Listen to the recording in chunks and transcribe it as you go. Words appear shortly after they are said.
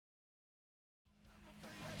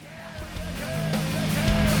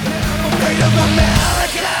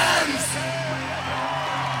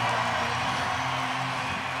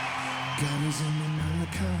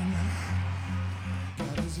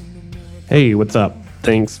Hey, what's up?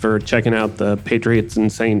 Thanks for checking out the Patriots and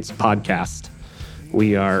Saints podcast.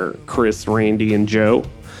 We are Chris, Randy, and Joe,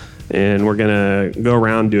 and we're going to go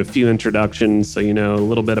around, do a few introductions so you know a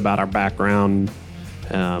little bit about our background,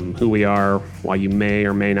 who we are, why you may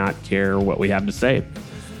or may not care what we have to say.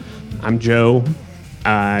 I'm Joe.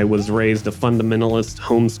 I was raised a fundamentalist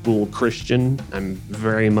homeschool Christian. I'm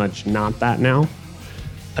very much not that now.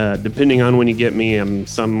 Depending on when you get me, I'm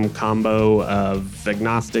some combo of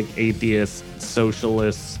agnostic, atheist,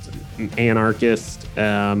 socialist, anarchist,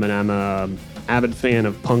 and I'm an avid fan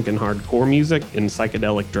of punk and hardcore music and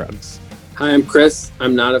psychedelic drugs. Hi, I'm Chris.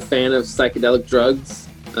 I'm not a fan of psychedelic drugs.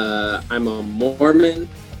 I'm a Mormon.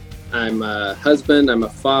 I'm a husband. I'm a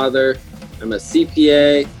father. I'm a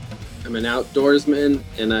CPA. I'm an outdoorsman,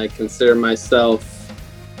 and I consider myself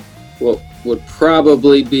what would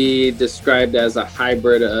probably be described as a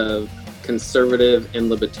hybrid of conservative and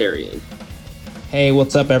libertarian. Hey,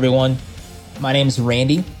 what's up, everyone? My name's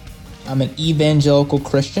Randy. I'm an evangelical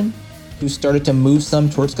Christian who started to move some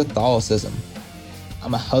towards Catholicism.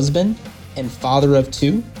 I'm a husband and father of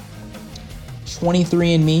two.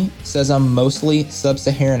 23andMe says I'm mostly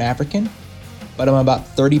sub-Saharan African, but I'm about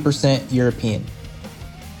 30% European.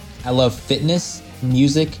 I love fitness,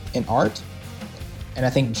 music, and art. And I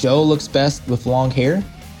think Joe looks best with long hair,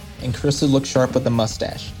 and Chris would look sharp with a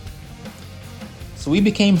mustache. So we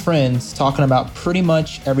became friends talking about pretty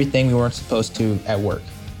much everything we weren't supposed to at work.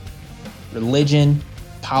 Religion,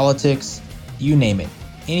 politics, you name it.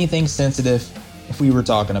 Anything sensitive, if we were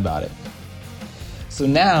talking about it. So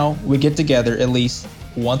now we get together at least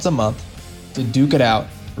once a month to duke it out,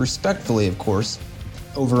 respectfully of course,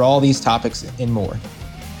 over all these topics and more.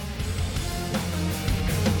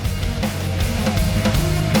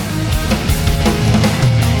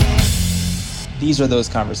 These are those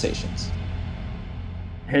conversations.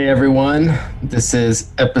 Hey everyone, this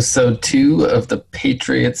is episode 2 of the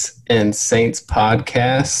Patriots and Saints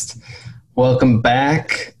podcast. Welcome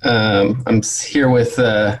back. I'm here with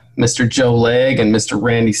Mr. Joe Legg and Mr.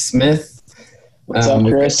 Randy Smith. What's up,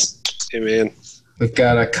 Chris? Hey, man. We've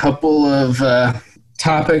got a couple of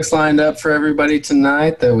topics lined up for everybody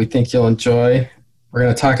tonight that we think you'll enjoy. We're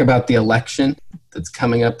going to talk about the election that's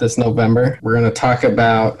coming up this November. We're going to talk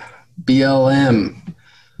about BLM.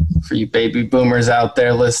 For you baby boomers out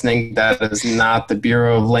there listening, that is not the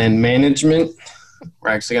Bureau of Land Management. We're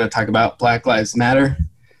actually going to talk about Black Lives Matter.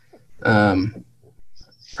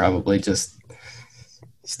 Probably just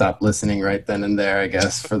stop listening right then and there, I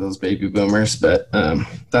guess, for those baby boomers. But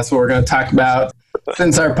that's what we're going to talk about.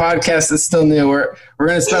 Since our podcast is still new, we're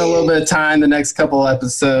going to spend a little bit of time the next couple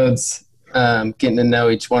episodes getting to know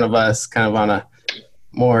each one of us kind of on a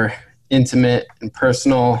more intimate and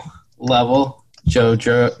personal level. Joe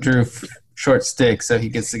drew short stick, so he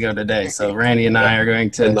gets to go today. So Randy and I are going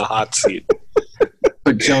to in the hot seat.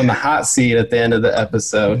 Put Joe in the hot seat at the end of the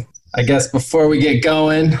episode. I guess before we get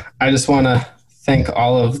going, I just want to thank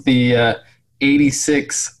all of the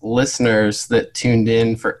 86 listeners that tuned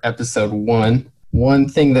in for episode 1. One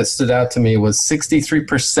thing that stood out to me was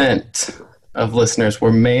 63% of listeners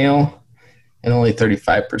were male and only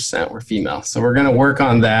 35% were female. So we're going to work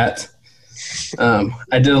on that. I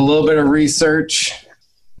did a little bit of research,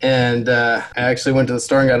 and I actually went to the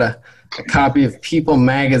store and got a copy of People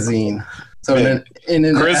magazine. So in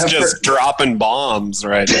an Chris effort, just dropping bombs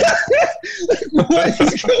right now. What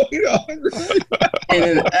is going on?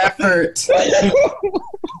 in an effort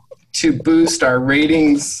to boost our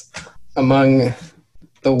ratings among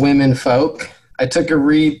the women folk, I took a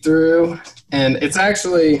read through, and it's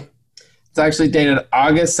actually dated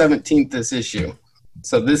August 17th, this issue.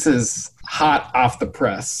 So this is hot off the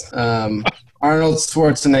press. Arnold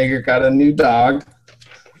Schwarzenegger got a new dog.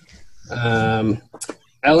 Ellen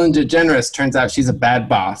DeGeneres, turns out she's a bad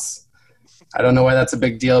boss. I don't know why that's a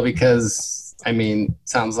big deal because,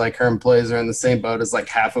 sounds like her employees are in the same boat as like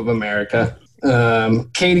half of America.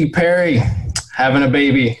 Katy Perry having a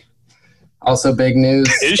baby. Also big news.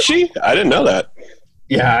 Is she? I didn't know that.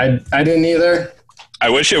 Yeah, I didn't either. I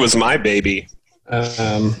wish it was my baby.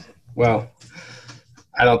 Well,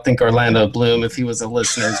 I don't think Orlando Bloom, if he was a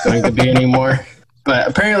listener, is going to be anymore. But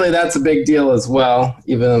apparently that's a big deal as well,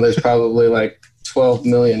 even though there's probably like 12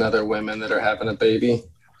 million other women that are having a baby.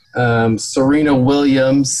 Serena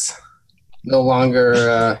Williams no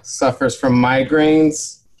longer suffers from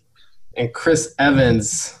migraines. And Chris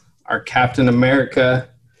Evans, our Captain America,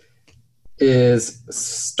 is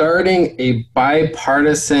starting a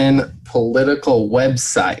bipartisan political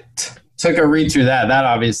website. Took a read through that. That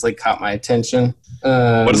obviously caught my attention.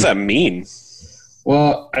 What does that mean?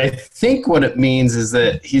 Well, I think what it means is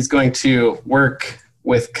that he's going to work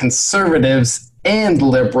with conservatives and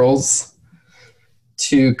liberals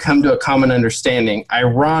to come to a common understanding.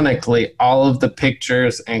 Ironically, all of the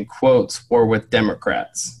pictures and quotes were with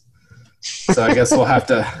Democrats. So I guess we'll have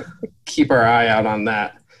to keep our eye out on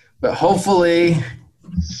that. But hopefully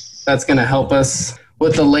that's going to help us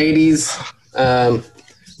with the ladies.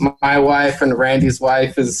 My wife and Randy's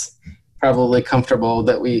wife is probably comfortable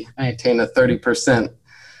that we maintain a 30%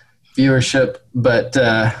 viewership, but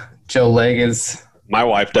Joe Legg is My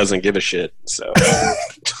wife doesn't give a shit, so.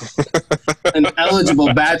 an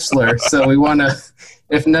eligible bachelor, so we want to,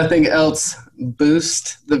 if nothing else,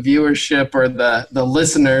 boost the viewership or the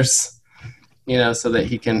listeners, so that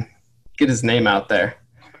he can get his name out there.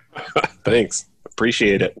 Thanks.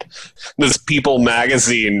 Appreciate it. This People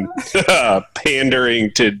magazine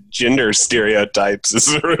pandering to gender stereotypes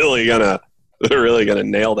is really gonna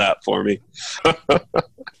nail that for me.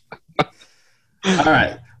 All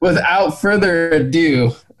right. Without further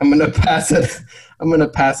ado, I'm gonna pass it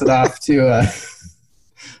off to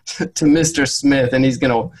Mr. Smith, and he's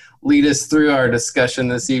gonna lead us through our discussion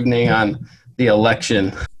this evening on the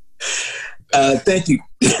election. Thank you.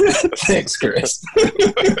 Thanks, Chris.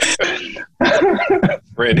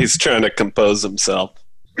 Randy's trying to compose himself.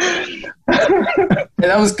 And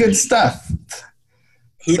that was good stuff.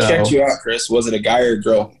 Who checked you out, Chris? Was it a guy or a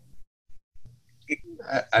girl?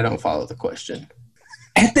 I don't follow the question.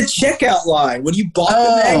 At the checkout line when you bought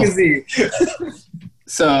the magazine.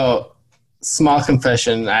 So, small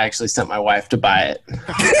confession, I actually sent my wife to buy it.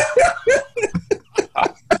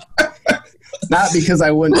 Not because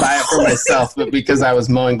I wouldn't buy it for myself, but because I was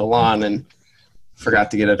mowing the lawn and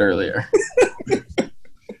forgot to get it earlier.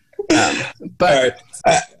 But all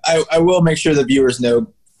right. I will make sure the viewers know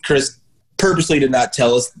Chris purposely did not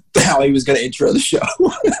tell us how he was going to intro the show.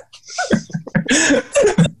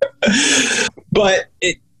 But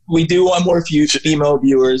we do want more female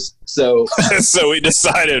viewers, so So we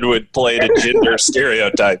decided we'd play to gender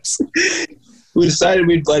stereotypes. we decided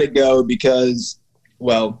we'd let it go because,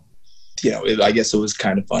 well, I guess it was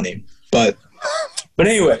kind of funny. But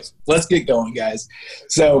anyways, let's get going, guys.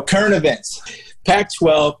 So current events.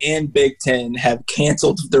 Pac-12 and Big Ten have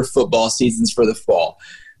canceled their football seasons for the fall.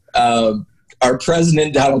 Our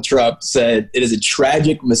president, Donald Trump, said it is a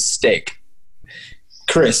tragic mistake.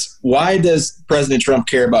 Chris, why does President Trump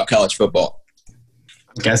care about college football?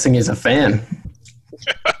 I'm guessing he's a fan.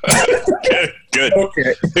 Good.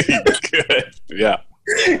 Okay. Good. Yeah.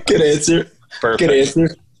 Good answer. Perfect. Good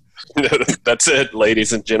answer. That's it,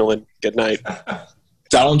 ladies and gentlemen. Good night.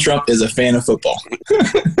 Donald Trump is a fan of football.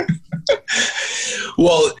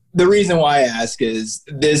 Well, the reason why I ask is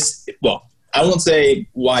this. Well, I won't say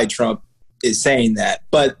why Trump is saying that,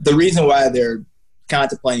 but the reason why they're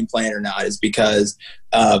contemplating playing or not is because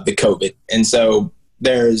of the COVID. And so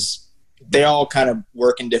they all kind of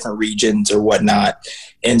work in different regions or whatnot.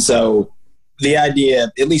 And so the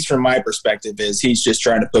idea, at least from my perspective, is he's just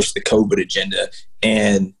trying to push the COVID agenda,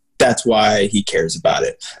 and that's why he cares about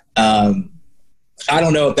it. I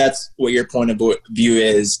don't know if that's what your point of view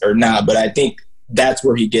is or not, but I think that's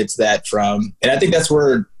where he gets that from. And I think that's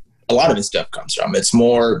where a lot of his stuff comes from. It's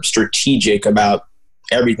more strategic about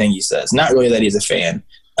everything he says. Not really that he's a fan,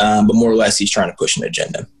 but more or less he's trying to push an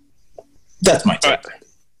agenda. That's my take.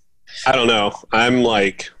 I don't know. I'm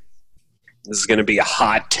like, this is going to be a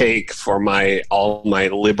hot take for all my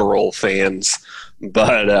liberal fans,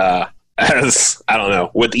 but as I don't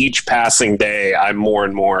know, with each passing day, I'm more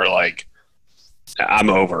and more like, I'm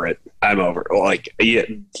over it. Like,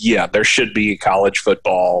 yeah, there should be college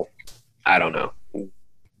football. I don't know.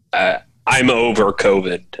 I'm over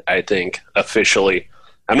COVID, I think, officially.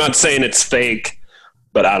 I'm not saying it's fake,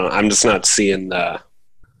 but I'm just not seeing the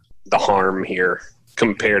harm here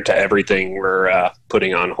compared to everything we're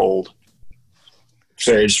putting on hold.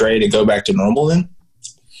 So you're just ready to go back to normal then?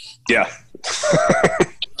 Yeah.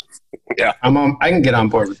 Yeah. I can get on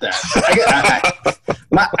board with that.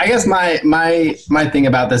 I guess my thing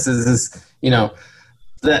about this is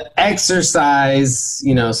the exercise,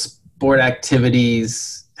 sport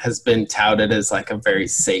activities has been touted as like a very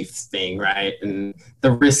safe thing, right? And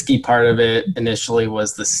the risky part of it initially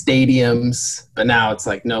was the stadiums, but now it's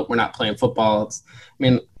like, nope, we're not playing football.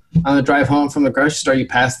 On the drive home from the grocery store, you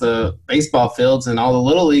pass the baseball fields and all the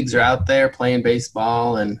little leagues are out there playing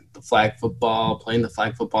baseball and the flag football, playing the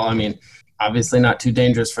flag football. Obviously not too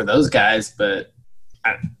dangerous for those guys, but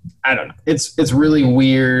I don't know. It's really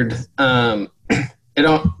weird.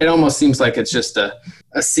 It almost seems like it's just a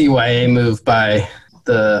CYA move by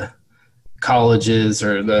the colleges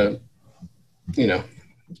or the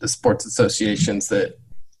sports associations that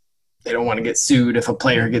they don't want to get sued if a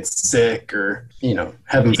player gets sick or,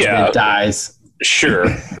 heaven forbid dies. Sure.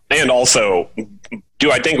 And also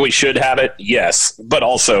Do I think we should have it? Yes, but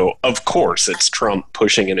also, of course, it's Trump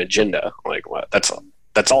pushing an agenda. Like what? That's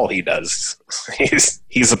all he does.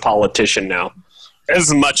 He's a politician now.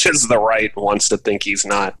 As much as the right wants to think he's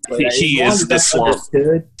not, he is the swamp.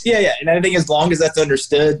 Yeah, and I think as long as that's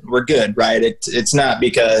understood, we're good, right? It's not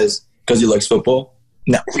because he likes football.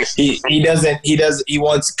 No, he doesn't. He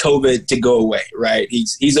wants COVID to go away, right?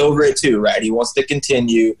 He's over it too, right? He wants to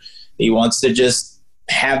continue. He wants to just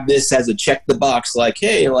have this as a check the box, like,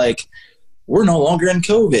 hey, like we're no longer in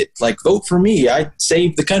COVID. Like, vote for me. I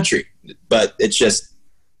saved the country. But it's just,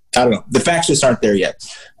 I don't know. The facts just aren't there yet.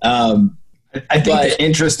 I think the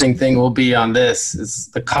interesting thing will be on this is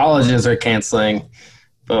the colleges are canceling,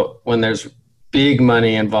 but when there's big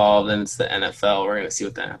money involved and it's the NFL, we're going to see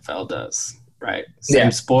what the NFL does, right?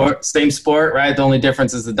 Same sport, right? The only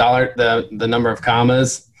difference is the number of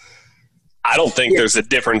commas. I don't think there's a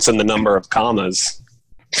difference in the number of commas.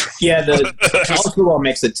 Yeah, the college football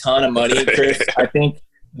makes a ton of money, Chris. I think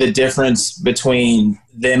the difference between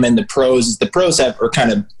them and the pros is the pros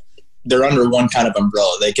they're under one kind of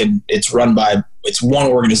umbrella. It's one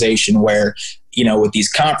organization where, with these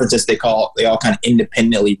conferences they all kind of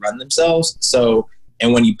independently run themselves. So,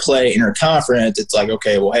 and when you play interconference, it's like,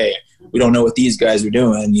 okay, well, hey, we don't know what these guys are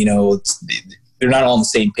doing. They're not all on the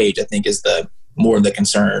same page, I think, is more of the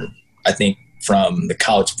concern, I think, from the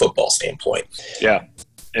college football standpoint. Yeah.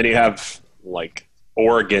 And you have like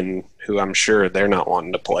Oregon, who I'm sure they're not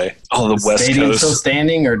wanting to play. All the West Coast still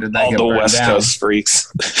standing, or did that all get the burned West down? Coast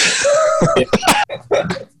freaks.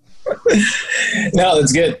 No,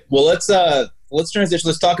 that's good. Well, let's transition.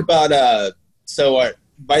 Let's talk about our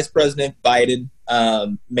Vice President Biden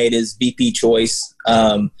made his VP choice,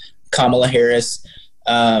 Kamala Harris.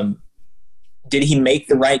 Did he make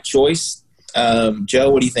the right choice? Joe,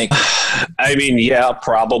 what do you think? I mean, yeah,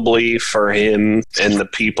 probably for him and the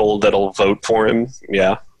people that'll vote for him.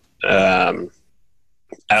 Yeah. I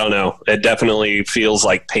don't know. It definitely feels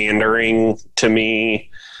like pandering to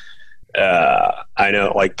me. I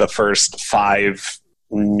know like the first 5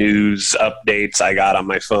 news updates I got on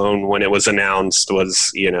my phone when it was announced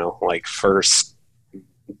was, like first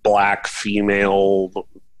black female,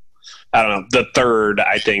 I don't know, the third,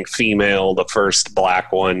 I think, female, the first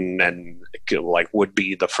black one, and like would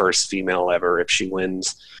be the first female ever if she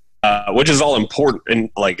wins, which is all important. And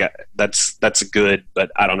like, that's good,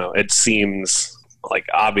 but I don't know. It seems like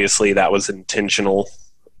obviously that was intentional.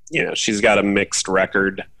 She's got a mixed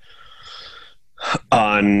record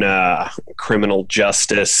on criminal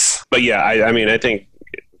justice, but yeah, I mean, I think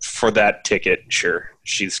for that ticket, sure,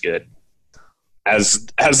 she's good. As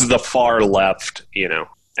the far left,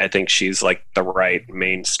 I think she's like the right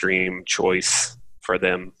mainstream choice for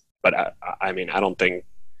them. But I mean, I don't think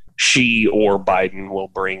she or Biden will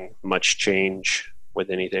bring much change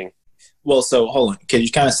with anything. Well, so hold on, because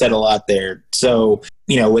you kind of said a lot there. So,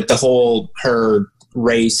 with the whole her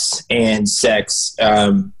race and sex,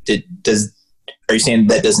 are you saying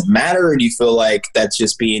that doesn't matter, or do you feel like that's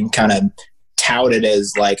just being kind of touted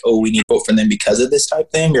as like, oh, we need to vote for them because of this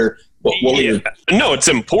type thing, or what? No, it's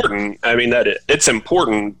important. I mean, it's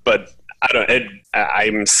important, but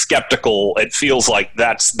I'm skeptical. It feels like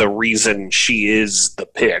that's the reason she is the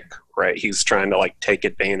pick, right? He's trying to like take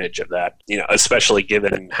advantage of that, especially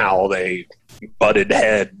given how they butted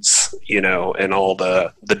heads, in all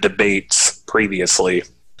the debates previously.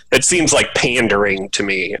 It seems like pandering to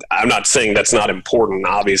me. I'm not saying that's not important.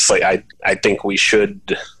 Obviously, I think we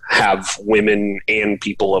should have women and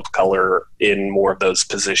people of color in more of those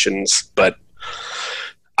positions, but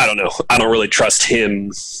I don't know. I don't really trust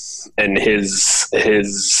him and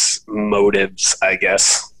his motives, I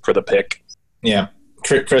guess, for the pick. Yeah.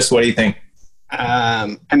 Chris, what do you think?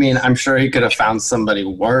 I mean, I'm sure he could have found somebody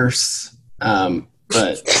worse, but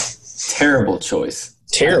terrible choice.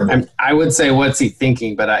 Terrible. I would say, what's he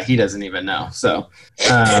thinking? But he doesn't even know. So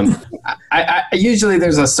I usually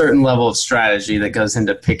there's a certain level of strategy that goes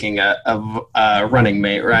into picking a running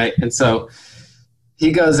mate, right? And so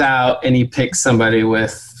he goes out and he picks somebody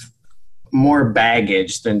with more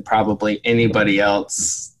baggage than probably anybody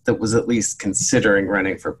else that was at least considering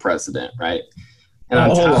running for president, right? And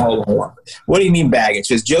hold on. What do you mean baggage?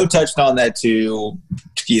 Because Joe touched on that too.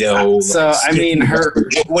 So I mean,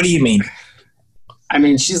 What do you mean? I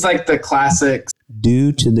mean, she's like the classic.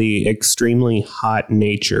 Due to the extremely hot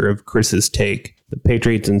nature of Chris's take, the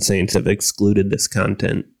Patriots and Saints have excluded this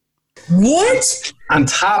content. What? On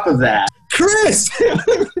top of that, Chris!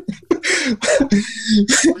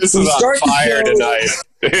 This is on fire tonight.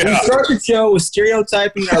 We start the show with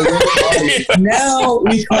stereotyping our real audience. Now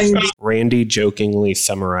we claim Randy jokingly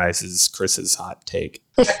summarizes Chris's hot take.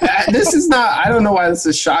 This is not, I don't know why this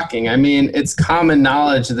is shocking. I mean, it's common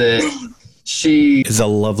knowledge that she Is a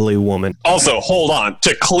lovely woman. Also, hold on,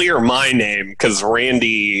 to clear my name, because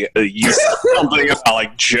Randy, you said something about,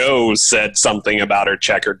 like, Joe said something about her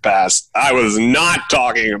checkered past. I was not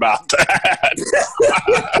talking about that.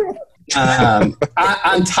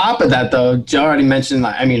 on top of that, though, Joe already mentioned,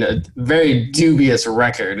 I mean, a very dubious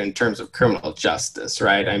record in terms of criminal justice,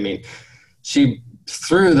 right? I mean, she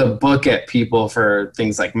threw the book at people for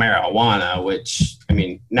things like marijuana, which, I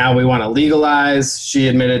mean, now we want to legalize. She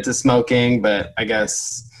admitted to smoking, but I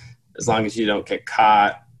guess as long as you don't get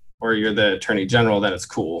caught or you're the attorney general, then it's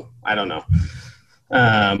cool. I don't know.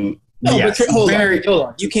 But hold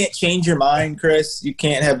on. You can't change your mind, Chris. You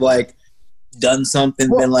can't have, like, done something,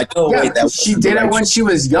 been like, wait, that was she did it when she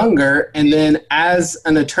was younger, and then as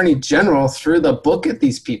an attorney general threw the book at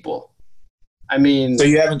these people. I mean, so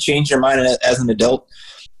you haven't changed your mind as an adult?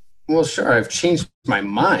 Well, sure, I've changed my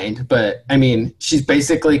mind, but I mean, she's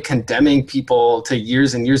basically condemning people to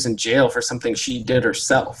years and years in jail for something she did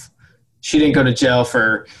herself. She didn't go to jail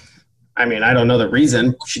for, I mean, I don't know the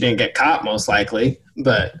reason. She didn't get caught, most likely,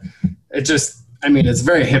 but it just, I mean, it's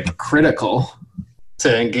very hypocritical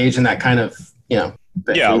to engage in that kind of, behavior.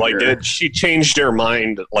 Yeah, like she changed her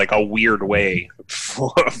mind like a weird way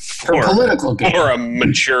for political gain. For a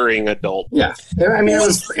maturing adult. Yeah, I mean, it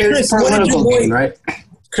was political gain, right?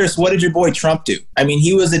 Chris, what did your boy Trump do? I mean,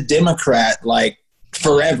 he was a Democrat like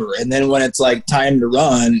forever, and then when it's like time to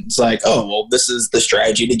run, it's like, oh, well, this is the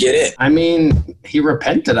strategy to get in. I mean, he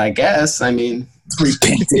repented, I guess. I mean,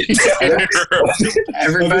 repented.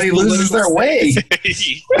 Everybody loses their way.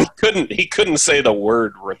 He couldn't say the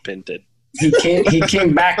word repented. He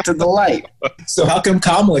came back to the light. So how come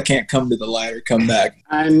Kamala can't come to the light or come back?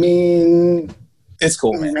 I mean, it's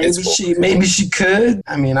cool, man. Maybe she could.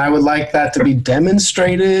 I mean, I would like that to be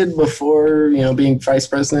demonstrated before, being vice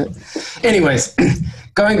president. Anyways,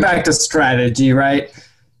 going back to strategy, right?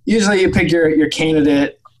 Usually you pick your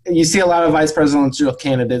candidate. You see a lot of vice presidential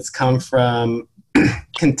candidates come from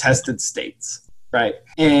contested states, right?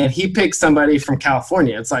 And he picked somebody from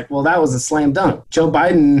California. It's like, well, that was a slam dunk. Joe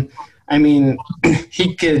Biden, I mean,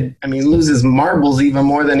 he could, lose his marbles even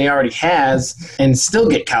more than he already has and still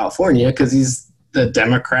get California because he's the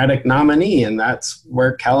Democratic nominee, and that's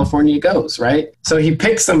where California goes, right? So he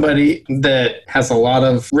picked somebody that has a lot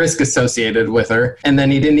of risk associated with her, and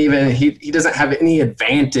then he doesn't have any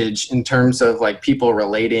advantage in terms of like people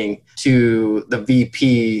relating to the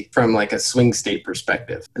VP from like a swing state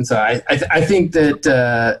perspective. And so I think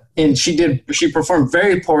that and she performed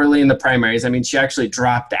very poorly in the primaries. I mean, she actually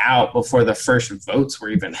dropped out before the first votes were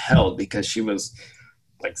even held because she was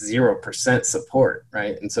like 0% support,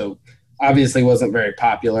 right? And so obviously wasn't very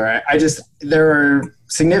popular. There are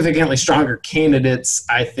significantly stronger candidates,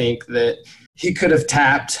 I think, that he could have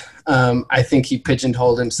tapped. I think he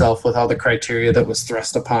pigeonholed himself with all the criteria that was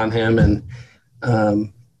thrust upon him,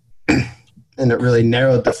 and it really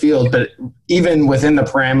narrowed the field. But even within the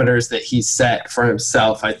parameters that he set for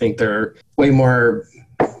himself, I think there are way more,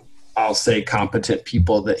 I'll say, competent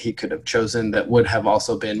people that he could have chosen that would have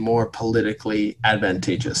also been more politically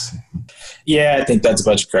advantageous. Yeah, I think that's a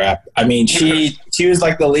bunch of crap. I mean, she was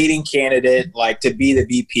like the leading candidate, like to be the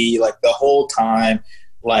VP, like the whole time.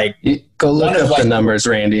 Like, go look up the numbers,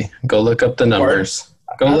 Randy. Go look up the numbers.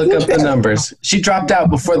 Go look up the numbers. She dropped out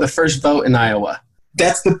before the first vote in Iowa.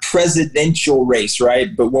 That's the presidential race,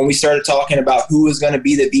 right? But when we started talking about who was going to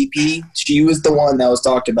be the VP, she was the one that was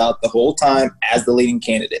talked about the whole time as the leading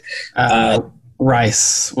candidate.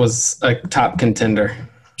 Rice was a top contender.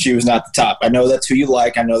 She was not the top. I know that's who you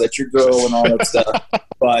like. I know that's your girl and all that stuff.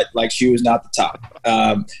 But, like, she was not the top.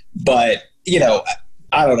 But,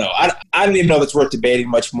 I don't know. I don't even know if it's worth debating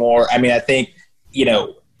much more. I mean, I think,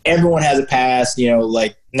 everyone has a past,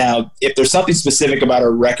 like, now, if there's something specific about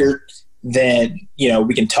her record, then,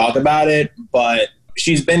 we can talk about it. But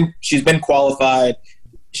she's been qualified.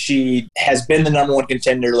 She has been the number one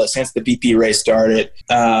contender since the VP race started.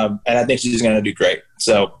 And I think she's going to do great.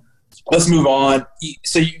 So let's move on.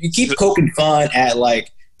 So you keep poking fun at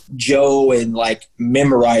like Joe and like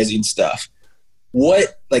memorizing stuff.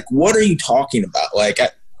 What are you talking about? Like,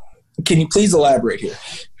 can you please elaborate here?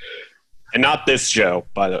 And not this Joe,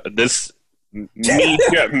 by the way. This me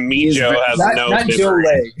Joe has not memory. Joe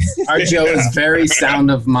Lay. Our Joe is very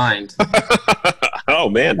sound of mind. Oh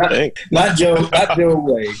man, thanks. Not Joe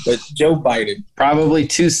Lay, but Joe Biden. Probably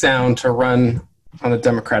too sound to run on the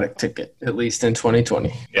Democratic ticket, at least in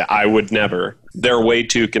 2020. Yeah, I would never. They're way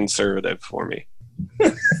too conservative for me.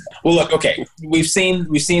 Well, look, okay. We've seen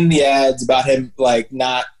the ads about him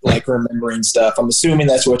not remembering stuff. I'm assuming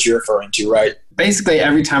that's what you're referring to, right? Basically,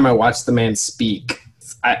 every time I watch the man speak,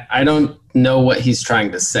 I don't know what he's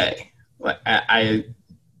trying to say. I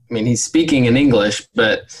mean, he's speaking in English,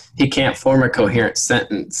 but he can't form a coherent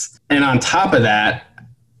sentence. And on top of that,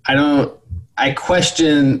 I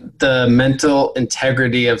question the mental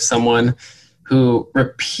integrity of someone who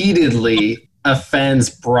repeatedly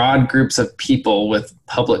offends broad groups of people with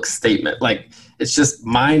public statement. It's just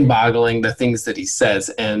mind-boggling the things that he says.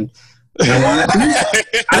 And I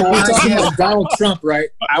want to give Donald Trump, right?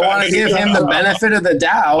 I want to give him the benefit of the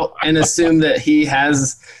doubt and assume that he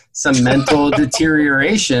has some mental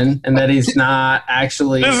deterioration and that he's not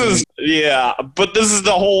actually. But this is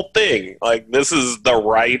the whole thing. This is the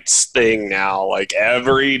rights thing now.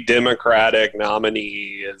 Every Democratic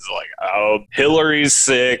nominee is oh, Hillary's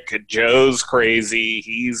sick, Joe's crazy,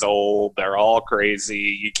 he's old, they're all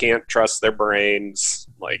crazy, you can't trust their brains.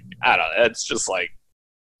 I don't know. It's just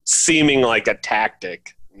seeming like a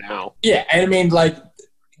tactic now. Yeah, and I mean,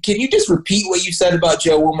 can you just repeat what you said about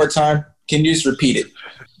Joe one more time? Can you just repeat it?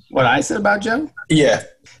 What I said about Joe? Yeah.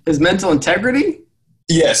 His mental integrity?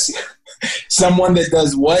 Yes. Someone that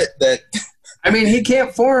does what? I mean, he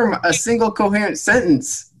can't form a single coherent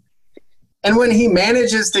sentence. And when he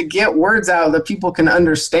manages to get words out that people can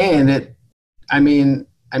understand it, I mean,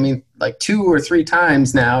 2 or 3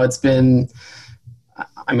 times now it's been,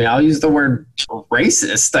 I'll use the word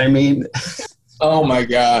racist. Oh my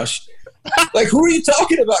gosh. Who are you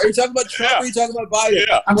talking about? Are you talking about Trump or are you talking about Biden?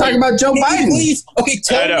 Yeah. I'm talking about Joe Biden. Please. Okay,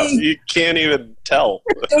 tell me. You can't even tell.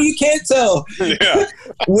 No, you can't tell. Yeah.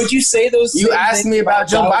 Would you say those You asked me about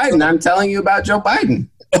Joe Biden. Trump? I'm telling you about Joe Biden.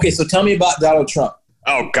 Okay, so tell me about Donald Trump.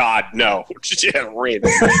 Oh, God, no. Yeah, Randy.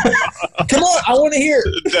 Come on, I want to hear.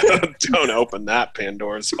 Don't open that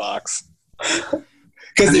Pandora's box.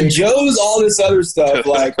 Because if Joe's all this other stuff,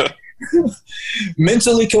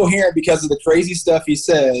 mentally coherent because of the crazy stuff he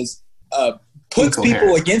says, puts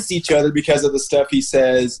people against each other because of the stuff he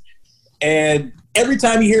says, and every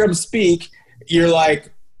time you hear him speak, you're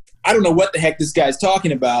like, I don't know what the heck this guy's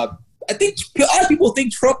talking about. I think a lot of people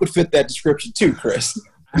think Trump would fit that description too, Chris.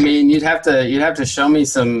 You'd have to show me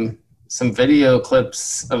some video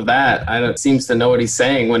clips of that. He seems to know what he's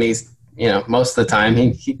saying when he's, most of the time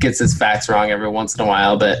he gets his facts wrong every once in a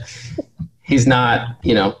while, but he's not,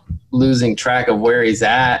 losing track of where he's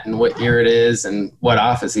at and what year it is and what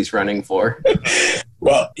office he's running for.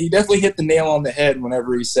 Well, he definitely hit the nail on the head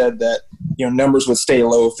whenever he said that, numbers would stay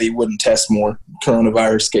low if they wouldn't test more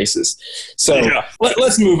coronavirus cases. So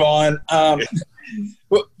let's move on.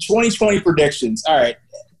 2020 predictions. All right.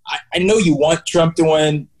 I know you want Trump to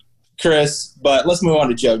win, Chris, but let's move on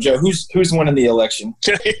to Joe. Joe, who's winning the election?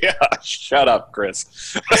 Yeah, shut up,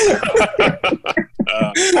 Chris.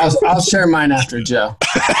 I'll share mine after Joe.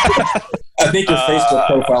 I think your Facebook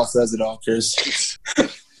profile says it all, Chris.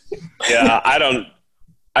 Yeah,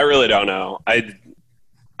 I really don't know.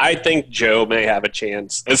 I think Joe may have a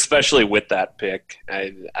chance, especially with that pick.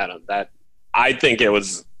 I think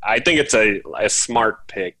it's a smart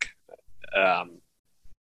pick. I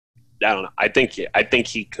don't know. I think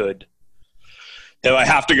he could. If I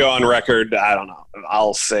have to go on record, I don't know.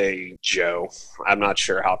 I'll say Joe. I'm not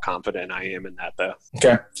sure how confident I am in that, though.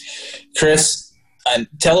 Okay. Chris,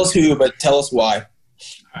 tell us who, but tell us why.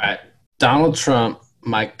 All right. Donald Trump,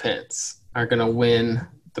 Mike Pence are going to win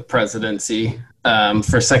the presidency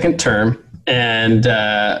for second term. And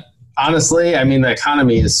honestly, the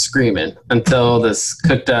economy is screaming until this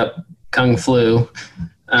cooked up Kung flu.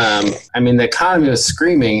 The economy was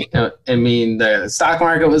screaming. The stock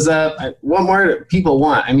market was up. What more do people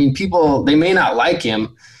want? People, they may not like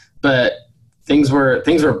him, but things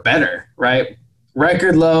were better, right?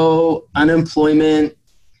 Record low unemployment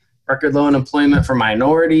for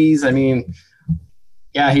minorities.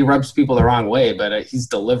 He rubs people the wrong way, but he's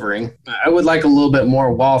delivering. I would like a little bit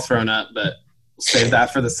more wall thrown up, but we'll save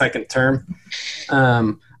that for the second term.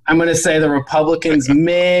 I'm going to say the Republicans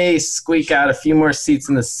may squeak out a few more seats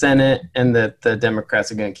in the Senate and that the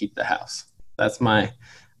Democrats are going to keep the House. That's my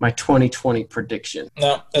 2020 prediction.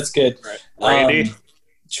 No, that's good. Right. Randy?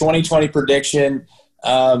 2020 prediction.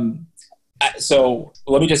 So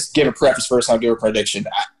let me just give a preface first. I'll give a prediction.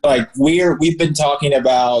 We've been talking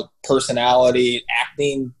about personality,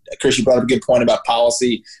 acting. Chris, you brought up a good point about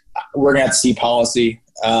policy. We're going to have to see policy.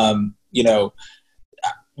 We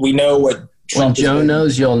know what Trump when Joe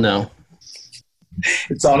knows, you'll know.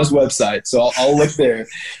 It's on his website, so I'll look there.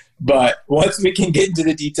 But once we can get into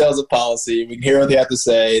the details of policy, we can hear what they have to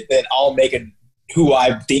say, then I'll make a who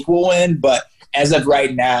I think will win, but as of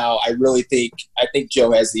right now, I think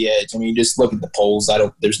Joe has the edge. I mean, just look at the polls.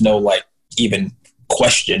 There's no like even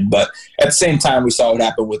question, but at the same time, we saw what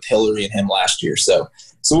happened with Hillary and him last year. So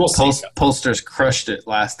we'll see. Pollsters crushed it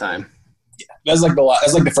last time. Yeah, that's like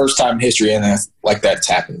the first time in history, and that's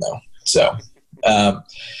happened though. So, but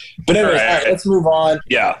anyway, all right, let's move on.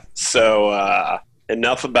 Yeah. So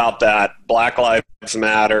enough about that. Black Lives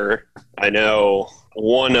Matter. I know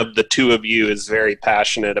one of the two of you is very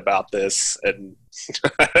passionate about this, and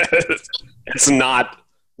it's not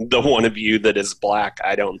the one of you that is black,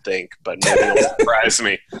 I don't think, but maybe it'll surprise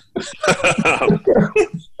me.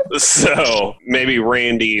 So maybe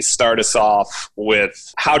Randy, start us off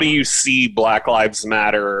with, how do you see Black Lives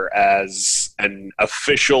Matter as an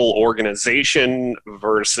official organization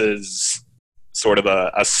versus sort of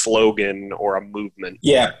a slogan or a movement?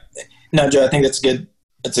 Yeah. No, Joe, I think that's good.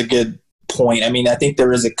 That's a good point. I mean, I think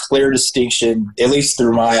there is a clear distinction, at least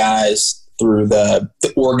through my eyes, through the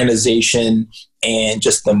organization and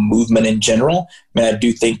just the movement in general. I mean, I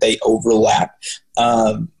do think they overlap.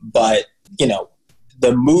 But,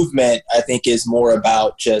 the movement, I think, is more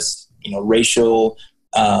about just, racial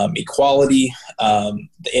equality, the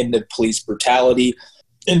end of police brutality,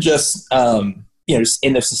 and just, just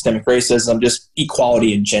end of systemic racism, just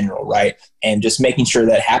equality in general, right? And just making sure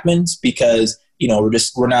that happens because,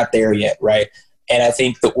 we're not there yet, right? And I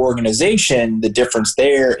think the organization, the difference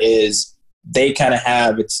there is they kind of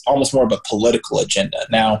have, it's almost more of a political agenda.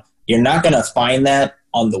 Now, you're not going to find that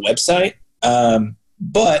on the website,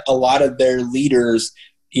 but a lot of their leaders,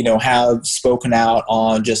 have spoken out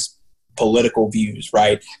on just political views,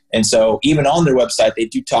 right? And so even on their website, they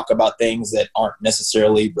do talk about things that aren't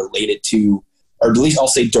necessarily related to, or at least I'll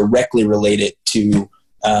say directly related to,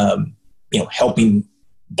 helping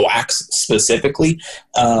blacks specifically.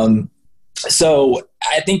 So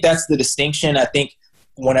I think that's the distinction. I think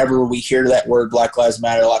whenever we hear that word Black Lives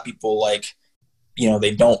Matter, a lot of people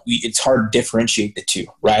it's hard to differentiate the two,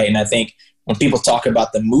 right? And I think when people talk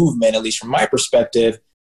about the movement, at least from my perspective,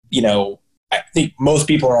 I think most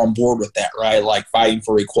people are on board with that, right? Like fighting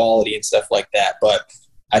for equality and stuff like that. But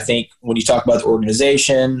I think when you talk about the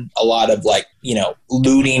organization, a lot of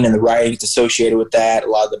looting and the rioting associated with that, a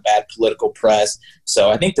lot of the bad political press. So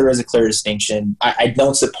I think there is a clear distinction. I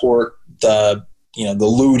don't support the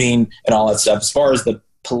looting and all that stuff. As far as the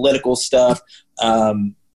political stuff,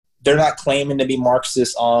 they're not claiming to be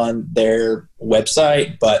Marxists on their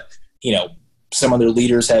website, but, some of their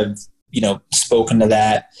leaders have, spoken to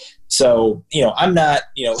that. So, I'm not,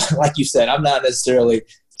 like you said, I'm not necessarily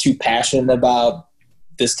too passionate about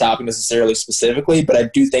this topic necessarily specifically, but I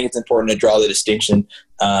do think it's important to draw the distinction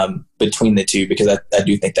between the two because I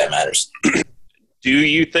do think that matters. Do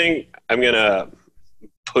you think, I'm going to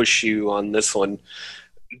push you on this one,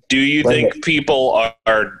 do you think people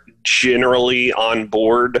are generally on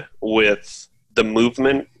board with the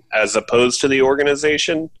movement as opposed to the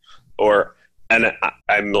organization? And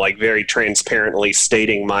I'm very transparently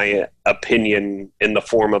stating my opinion in the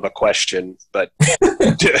form of a question, but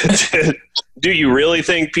do you really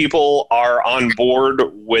think people are on board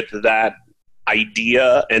with that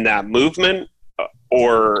idea and that movement?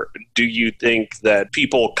 Or do you think that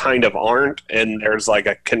people kind of aren't and there's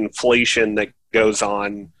a conflation that goes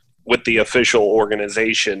on with the official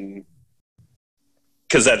organization?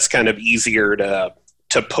 Because that's kind of easier to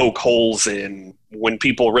poke holes in when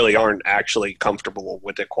people really aren't actually comfortable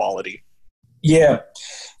with equality. Yeah,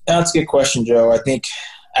 that's a good question, Joe. I think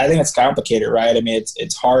it's complicated, right? I mean,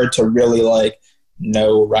 it's hard to really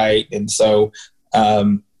know, right? And so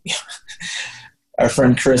our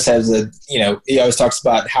friend Chris has he always talks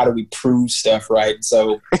about how do we prove stuff, right?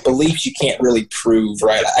 So beliefs you can't really prove,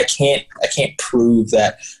 right? I can't prove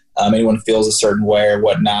that anyone feels a certain way or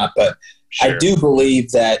whatnot, but sure. I do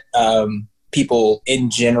believe that people in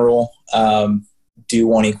general do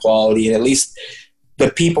want equality, and at least the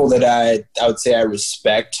people that I would say I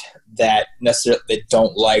respect that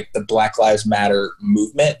don't like the Black Lives Matter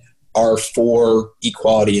movement are for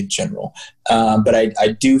equality in general. But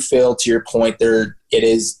I do feel, to your point, it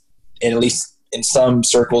is, and at least in some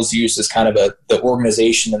circles, used as kind of the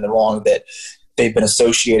organization and the wrong that they've been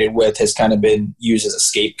associated with has kind of been used as a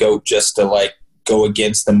scapegoat just to go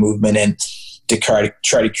against the movement and to try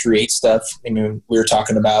to create stuff. I mean, we were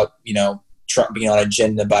talking about, Trump being on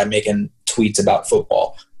agenda by making tweets about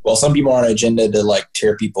football. Well, some people are on an agenda to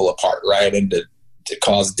tear people apart, right? And to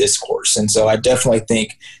cause discourse. And so I definitely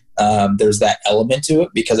think there's that element to it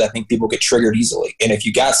because I think people get triggered easily. And if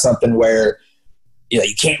you got something where, you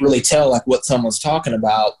can't really tell what someone's talking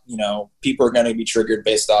about, people are going to be triggered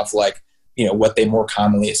based off what they more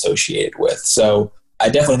commonly associated with. So I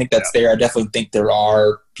definitely think that's there. I definitely think there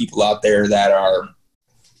are people out there that are,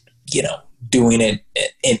 doing it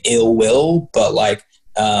in ill will, but like,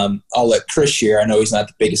 I'll let Chris share. I know he's not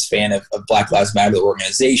the biggest fan of Black Lives Matter, the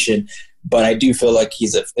organization, but I do feel like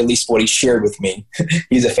he's at least what he shared with me,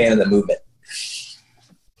 he's a fan of the movement.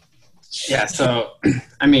 Yeah. So,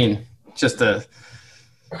 I mean, just to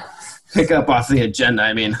pick up off the agenda,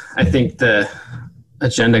 I mean, I think the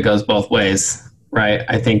agenda goes both ways, right?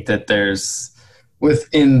 I think that there's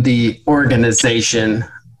within the organization,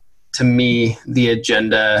 to me, the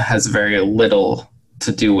agenda has very little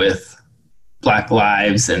to do with Black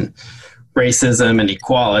lives and racism and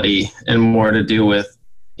equality, and more to do with,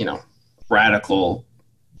 radical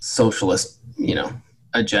socialist,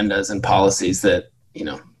 agendas and policies that,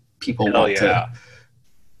 people want to,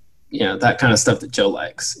 that kind of stuff that Joe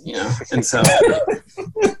likes, and so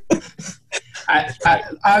I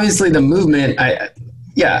obviously the movement,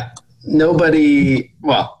 nobody,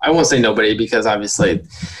 well, I won't say nobody, because obviously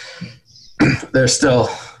there's still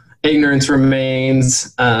ignorance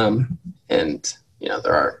remains, and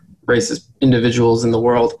there are racist individuals in the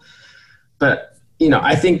world, but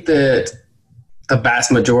I think that the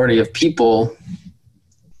vast majority of people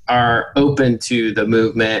are open to the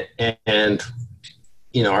movement and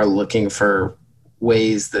are looking for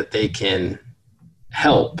ways that they can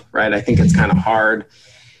help, right? I think it's kind of hard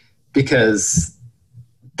because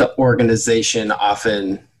the organization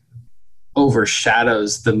often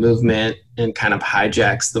overshadows the movement and kind of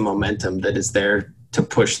hijacks the momentum that is there to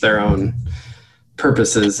push their own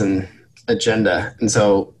purposes and agenda. And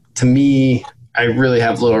so to me, I really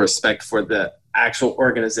have little respect for the actual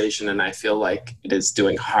organization, and I feel like it is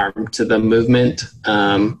doing harm to the movement.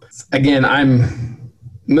 Again, I'm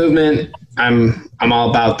all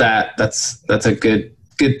about that. That's a good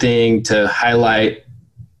thing to highlight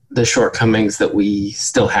the shortcomings that we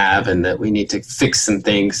still have and that we need to fix some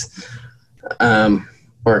things.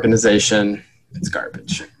 Organization, it's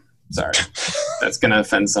garbage. Sorry, that's going to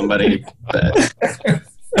offend somebody, but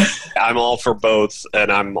I'm all for both, and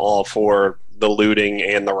I'm all for the looting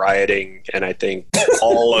and the rioting, and I think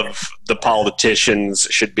all of the politicians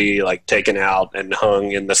should be like taken out and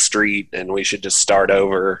hung in the street, and we should just start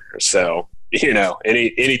over. So,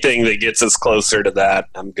 anything that gets us closer to that,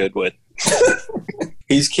 I'm good with.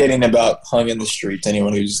 He's kidding about hung in the streets.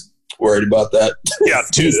 Anyone who's worried about that? Yeah,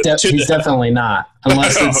 he's definitely not,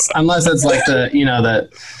 unless it's like the the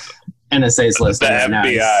NSA's list. The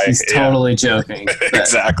FBI. He's totally joking.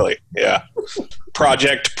 Exactly. Yeah.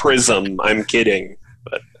 Project Prism. I'm kidding.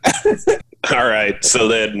 But all right. So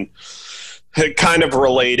then, kind of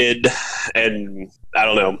related, and I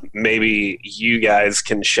don't know, maybe you guys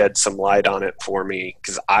can shed some light on it for me,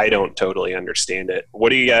 because I don't totally understand it. What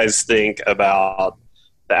do you guys think about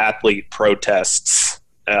the athlete protests?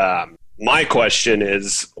 My question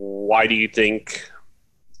is, why do you think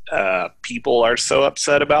people are so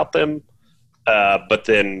upset about them? But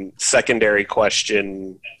then secondary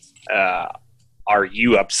question, are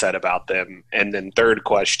you upset about them? And then third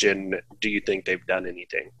question, do you think they've done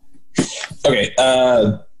anything? Okay.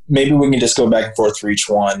 Maybe we can just go back and forth for each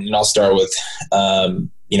one, and I'll start with,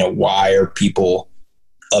 why are people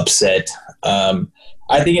upset?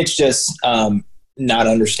 I think it's just not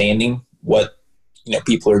understanding what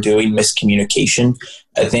people are doing. Miscommunication,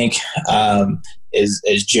 I think,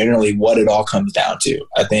 is generally what it all comes down to.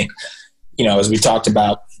 I think, as we talked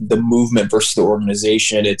about the movement versus the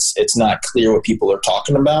organization, it's not clear what people are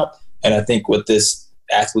talking about. And I think with this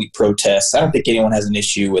athlete protest, I don't think anyone has an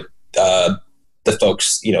issue with the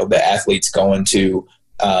folks, the athletes going to,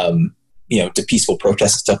 to peaceful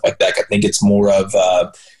protests and stuff like that. I think it's more of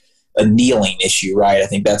a kneeling issue, right? I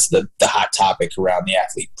think that's the hot topic around the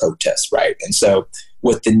athlete protest, right? And so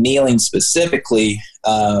with the kneeling specifically,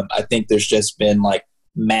 I think there's just been like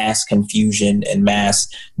mass confusion and mass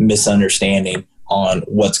misunderstanding on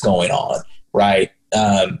what's going on, right?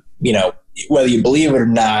 Whether you believe it or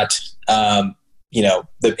not, everyone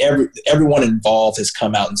involved has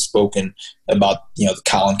come out and spoken about, the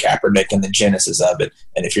Colin Kaepernick and the genesis of it.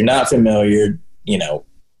 And if you're not familiar,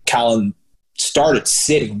 Colin started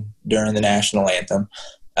sitting during the national anthem.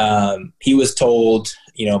 He was told,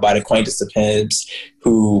 by an acquaintance of his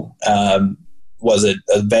who was a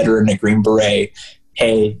veteran at Green Beret,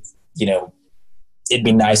 hey, it'd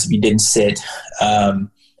be nice if you didn't sit. And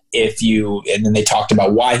then they talked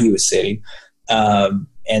about why he was sitting.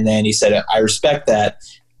 And then he said, I respect that.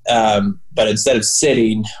 But instead of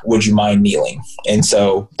sitting, would you mind kneeling? And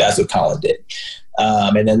so that's what Colin did.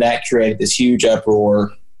 And then that created this huge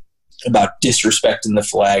uproar about disrespecting the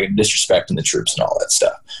flag and disrespecting the troops and all that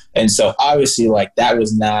stuff. And so obviously, like, that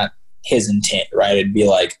was not his intent, right? It'd be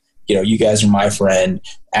like, you guys are my friend,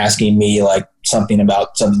 asking me like something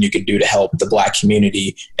about something you could do to help the Black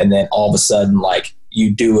community. And then all of a sudden, like, you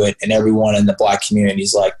do it and everyone in the Black community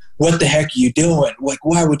is like, what the heck are you doing? Like,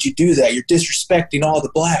 why would you do that? You're disrespecting all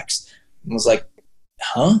the Blacks. And I was like,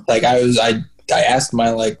 huh? Like I asked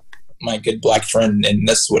my good Black friend, and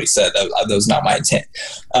this is what he said. That was not my intent.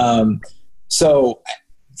 So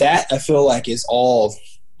that I feel like is all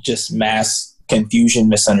just mass confusion,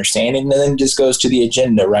 misunderstanding, and then just goes to the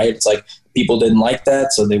agenda, right? It's like people didn't like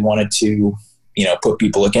that, so they wanted to, put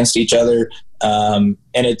people against each other. And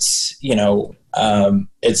it's,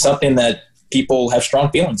 it's something that people have strong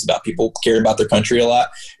feelings about. People care about their country a lot.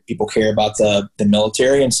 People care about the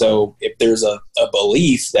military. And so if there's a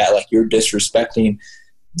belief that like you're disrespecting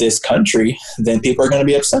this country, then people are going to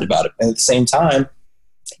be upset about it. And at the same time,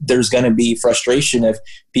 there's going to be frustration if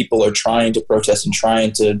people are trying to protest and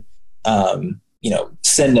trying to,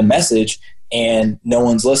 send a message and no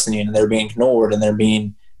one's listening, and they're being ignored and they're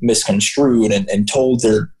being misconstrued and told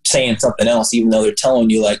they're saying something else, even though they're telling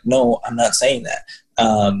you like, no, I'm not saying that.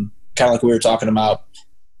 Kind of like we were talking about,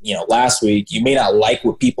 last week. You may not like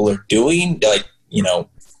what people are doing, but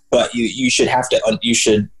you should have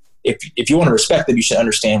to, if you want to respect them, you should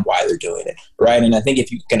understand why they're doing it, right? And I think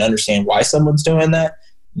if you can understand why someone's doing that,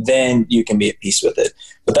 then you can be at peace with it.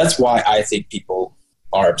 But that's why I think people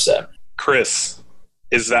are upset. Chris,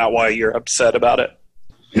 is that why you're upset about it?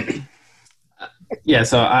 Yeah,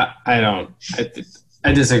 so I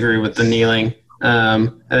disagree with the kneeling. I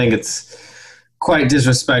think it's quite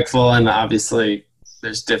disrespectful, and obviously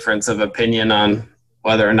there's difference of opinion on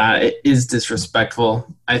whether or not it is disrespectful.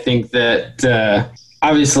 I think that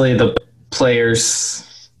obviously the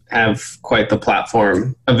players have quite the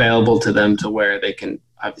platform available to them to where they can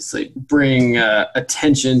obviously bring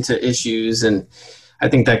attention to issues, and I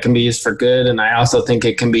think that can be used for good. And I also think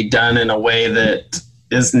it can be done in a way that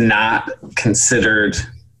is not considered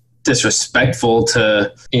disrespectful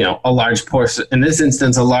to, a large portion, in this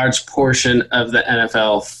instance, a large portion of the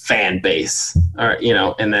NFL fan base, or,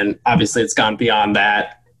 and then obviously it's gone beyond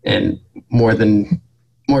that, and more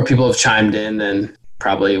people have chimed in than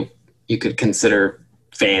probably you could consider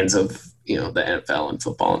fans of, the NFL and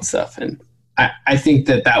football and stuff. And I think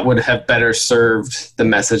that would have better served the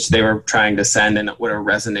message they were trying to send, and it would have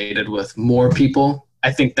resonated with more people.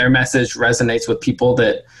 I think their message resonates with people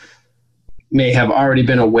that may have already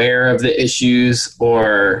been aware of the issues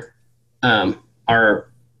or are,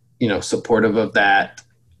 supportive of that.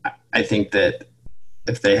 I think that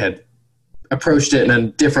if they had approached it in a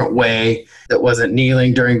different way that wasn't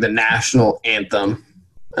kneeling during the national anthem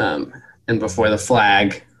and before the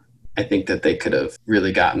flag, I think that they could have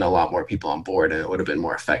really gotten a lot more people on board, and it would have been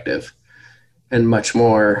more effective and much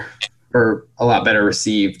more, or a lot better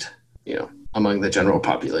received, among the general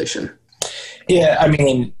population. Yeah, I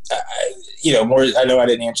mean, more. I know I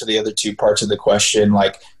didn't answer the other two parts of the question.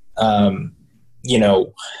 Like, I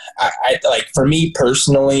like, for me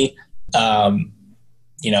personally,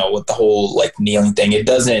 with the whole like kneeling thing, it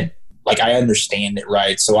doesn't, like, I understand it,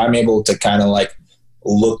 right? So I'm able to kind of like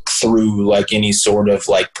look through like any sort of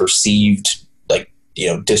like perceived like,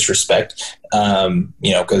 disrespect,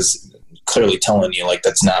 because clearly telling you like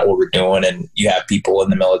that's not what we're doing, and you have people in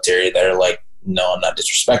the military that are like, no, I'm not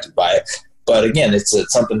disrespected by it. But again, it's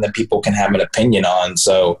something that people can have an opinion on.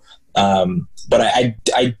 So, but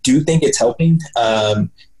I do think it's helping. I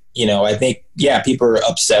think, yeah, people are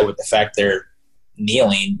upset with the fact they're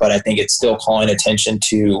kneeling, but I think it's still calling attention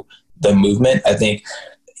to the movement. I think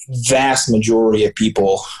vast majority of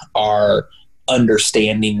people are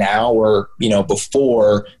understanding now, where,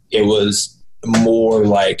 before it was more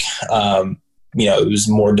like, it was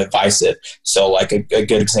more divisive. So like a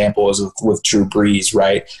good example is with Drew Brees,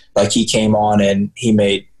 right? Like he came on and he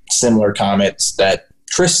made similar comments that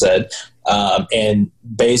Chris said. And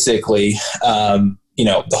basically,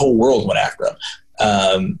 the whole world went after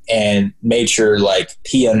him, and made sure like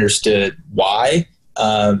he understood why,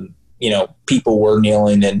 people were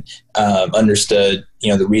kneeling, and understood,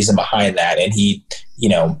 the reason behind that. And he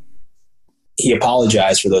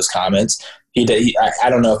apologized for those comments. I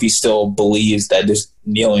don't know if he still believes that this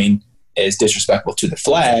kneeling is disrespectful to the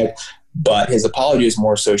flag, but his apology is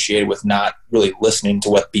more associated with not really listening to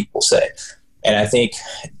what people say. And I think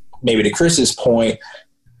maybe to Chris's point,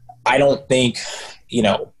 I don't think,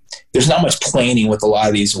 there's not much planning with a lot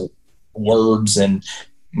of these words and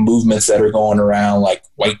movements that are going around, like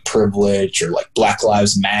white privilege or like Black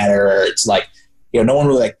Lives Matter. It's like, no one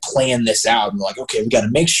really like planned this out and like, okay, we got to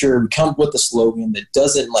make sure we come up with a slogan that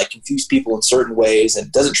doesn't like confuse people in certain ways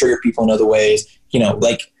and doesn't trigger people in other ways.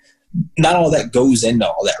 Like not all that goes into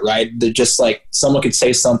all that, right? They're just like someone could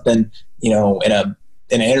say something, in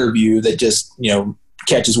an interview that just,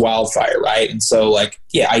 catches wildfire, right? And so, like,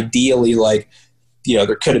 yeah, ideally, like,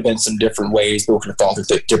 there could have been some different ways. People could have thought of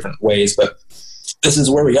different ways, but this is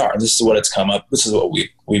where we are. This is what it's come up. This is what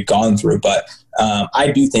we've gone through. But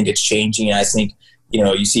I do think it's changing. And I think,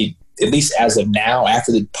 you see, at least as of now,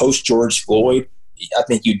 after the post George Floyd, I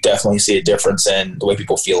think you definitely see a difference in the way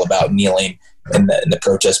people feel about kneeling and the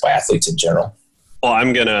protest by athletes in general. Well,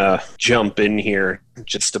 I'm going to jump in here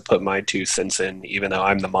just to put my 2 cents in, even though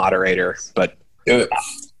I'm the moderator. But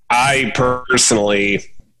I personally,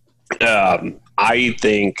 I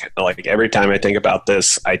think, like, every time I think about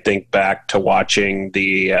this, I think back to watching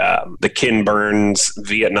the Ken Burns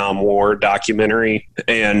Vietnam War documentary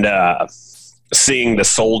and seeing the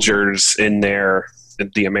soldiers in there,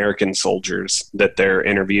 the American soldiers that they're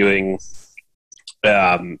interviewing,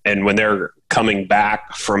 and when they're coming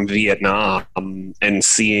back from Vietnam and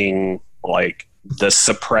seeing, like, the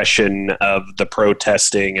suppression of the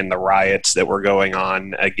protesting and the riots that were going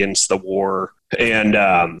on against the war. And,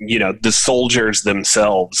 the soldiers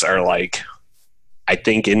themselves are, like, I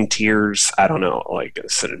think in tears. I don't know, like,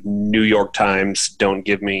 sort of New York Times, don't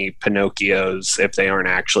give me Pinocchios if they aren't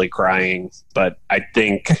actually crying. But I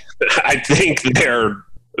think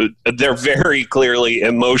they're very clearly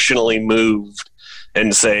emotionally moved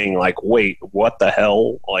and saying, like, wait, what the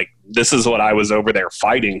hell? Like, this is what I was over there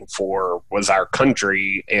fighting for, was our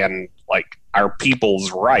country and, like, our people's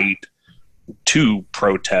right to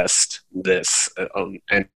protest this.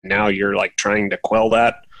 And now you're, like, trying to quell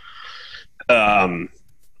that.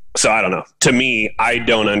 So I don't know. To me, I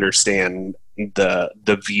don't understand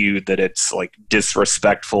the view that it's, like,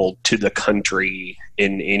 disrespectful to the country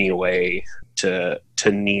in any way to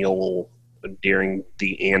kneel during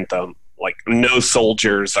the anthem. Like, no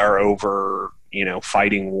soldiers are over,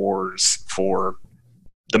 fighting wars for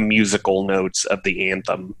the musical notes of the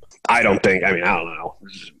anthem. I don't think. I mean, I don't know.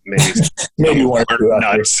 Maybe one or two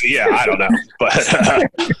nuts. Yeah, I don't know. But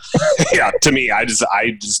yeah, to me, I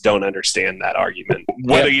just don't understand that argument.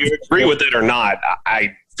 Whether you agree with it or not,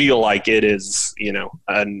 I feel like it is,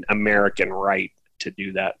 an American right to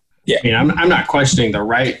do that. Yeah, I mean, I'm not questioning the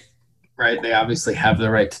right. Right, they obviously have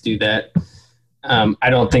the right to do that. I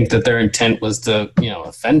don't think that their intent was to,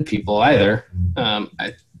 offend people either.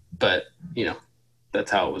 But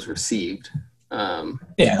that's how it was received.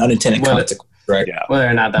 Unintended consequence, right? Yeah. Whether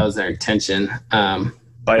or not that was their intention.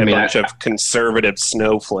 By a bunch of conservative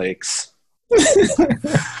snowflakes. Those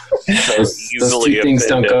two things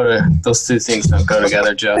don't go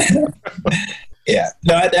together, Joe. Yeah.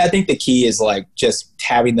 No, I think the key is, like, just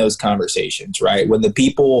having those conversations, right? When the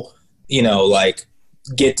people, like,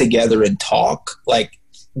 get together and talk, like,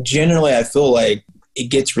 generally I feel like it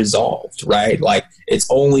gets resolved, right? Like, it's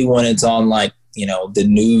only when it's on, like, the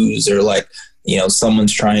news or, like,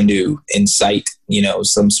 someone's trying to incite,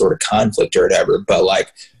 some sort of conflict or whatever. But,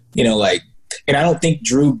 like, and I don't think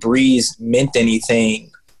Drew Brees meant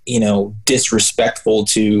anything, disrespectful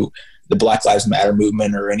to the Black Lives Matter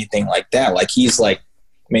movement or anything like that. Like, he's a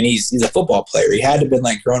football player. He had to have been,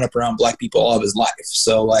 like, growing up around black people all of his life.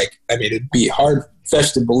 So, like, I mean, it'd be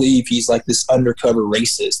hard-fetched to believe he's, like, this undercover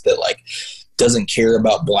racist that, like, doesn't care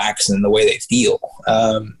about blacks and the way they feel.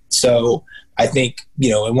 So I think,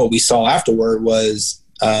 and what we saw afterward was,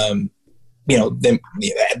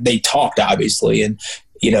 they talked, obviously, and,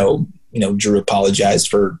 Drew apologized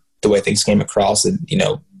for the way things came across and,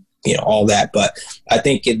 all that. But I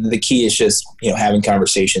think the key is just, having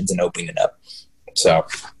conversations and opening up. So,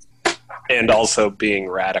 and also being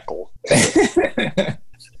radical. I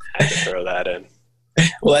had to throw that in.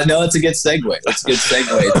 Well, no, it's a good segue. It's a good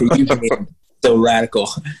segue to you being so radical.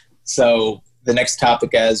 So the next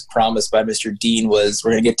topic, as promised by Mr. Dean, was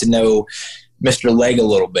we're going to get to know Mr. Legg a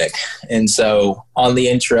little bit. And so on the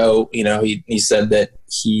intro, he said that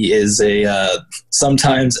he is a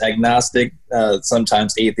sometimes agnostic,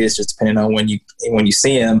 sometimes atheist, just depending on when you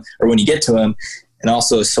see him or when you get to him, and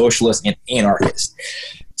also a socialist and anarchist.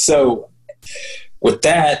 So with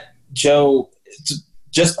that, Joe,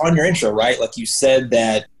 just on your intro, right? Like, you said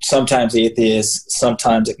that sometimes atheist,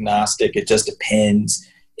 sometimes agnostic, it just depends.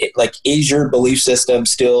 Is your belief system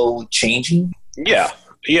still changing? Yeah.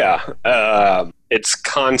 It's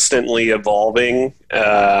constantly evolving.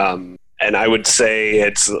 And I would say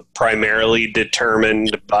it's primarily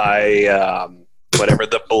determined by whatever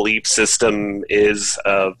the belief system is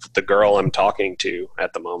of the girl I'm talking to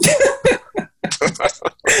at the moment.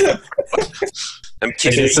 I'm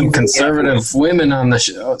kidding. Some conservative women on the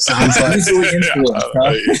show, it sounds like.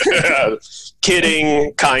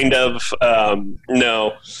 Kidding, kind of.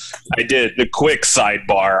 No, I did. The quick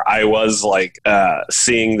sidebar, I was, like,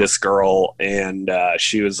 seeing this girl, and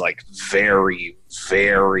she was, like, very,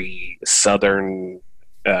 very Southern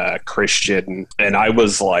Christian, and I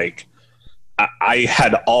was like, I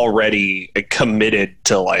had already committed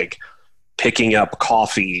to like picking up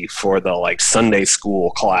coffee for the like Sunday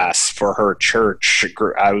school class for her church.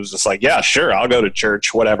 I was just like, yeah, sure, I'll go to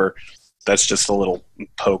church, whatever. That's just a little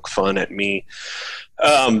poke fun at me.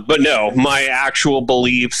 But no, my actual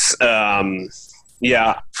beliefs,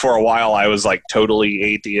 for a while I was like totally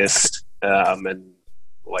atheist, and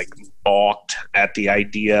like balked at the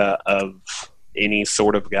idea of any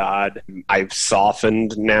sort of God. I've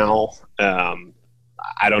softened now.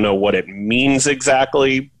 I don't know what it means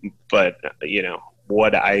exactly, but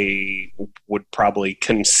what I would probably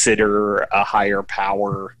consider a higher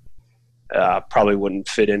power probably wouldn't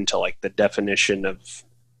fit into like the definition of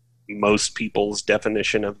most people's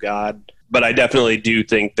definition of God. But I definitely do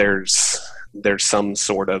think there's some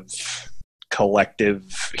sort of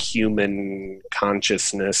collective human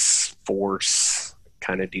consciousness force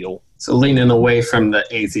kind of deal. So leaning away from the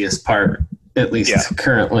atheist part, at least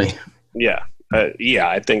currently. Yeah.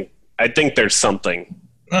 I think there's something.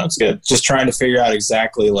 That's good. Just trying to figure out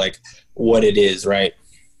exactly like what it is, right?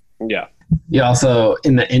 Yeah. You also,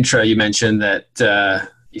 in the intro, you mentioned that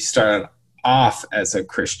you started off as a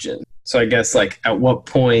Christian. So I guess like at what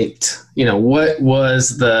point, what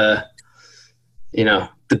was the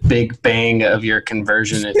big bang of your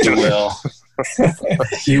conversion, if you will?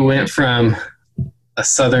 You went from a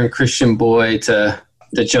Southern Christian boy to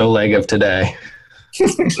the Joe Leg of today.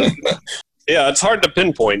 Yeah, it's hard to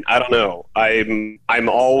pinpoint. I don't know. I'm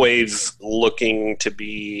always looking to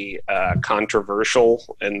be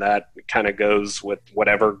controversial, and that kind of goes with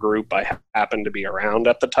whatever group I happen to be around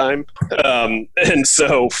at the time. And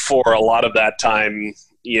so for a lot of that time,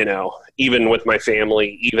 even with my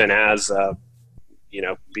family, even as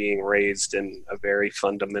being raised in a very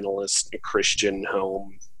fundamentalist Christian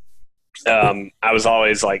home, I was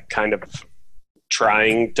always like kind of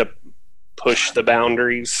trying to push the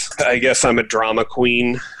boundaries. I guess I'm a drama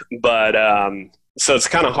queen, but so it's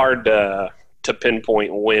kind of hard to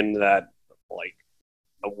pinpoint when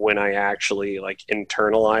I actually like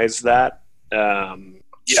internalize that.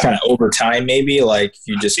 Kind of over time, maybe like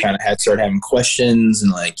you just kind of had to start having questions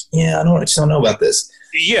and like, I just don't know about this.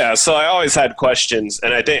 Yeah, so I always had questions,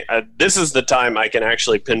 and I think this is the time I can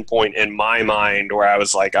actually pinpoint in my mind where I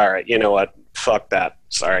was like, all right, you know what? Fuck that.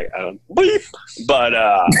 Sorry. Bleep. But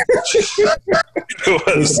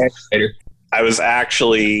I was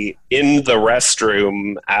actually in the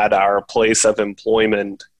restroom at our place of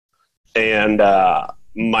employment, and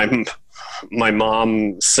my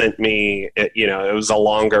mom sent me, it was a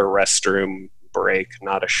longer restroom break,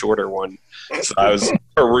 not a shorter one. So I was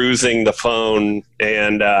perusing the phone,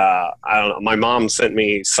 and I don't know, my mom sent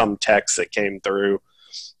me some text that came through,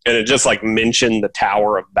 and it just like mentioned the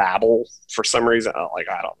Tower of Babel for some reason. Like,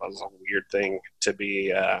 I don't know, it was a weird thing to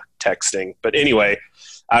be texting. But anyway,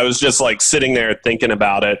 I was just like sitting there thinking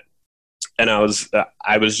about it, and I was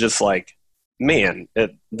just like, man,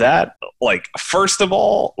 that, like, first of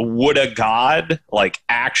all, would a God like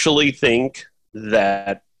actually think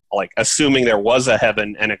that, like, assuming there was a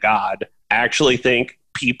heaven and a God, actually think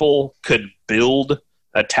people could build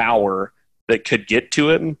a tower that could get to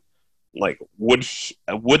him? Like, would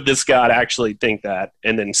this God actually think that?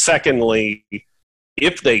 And then secondly,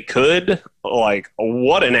 if they could, like,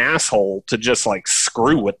 what an asshole to just like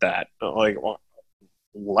screw with that. Like,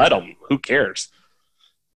 let them. Who cares?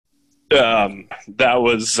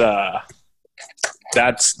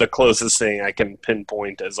 That's the closest thing I can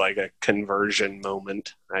pinpoint as like a conversion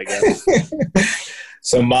moment, I guess.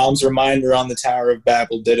 So mom's reminder on the Tower of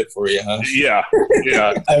Babel did it for you, huh? Yeah.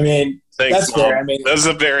 I mean, thanks, that's Mom. fair. I mean, that's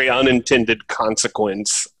a very unintended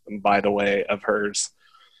consequence, by the way, of hers.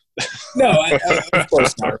 No, of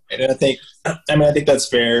course not. Right? And I think that's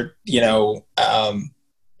fair. There's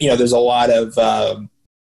a lot of,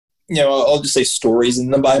 I'll just say stories in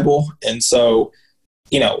the Bible. And so,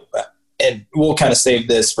 and we'll kind of save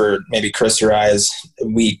this for maybe Chris or I's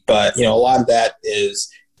week, but, a lot of that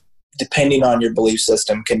is, depending on your belief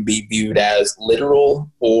system, can be viewed as literal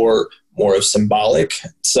or more of symbolic.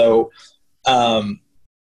 So, I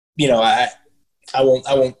won't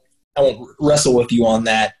wrestle with you on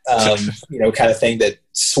that, kind of thing that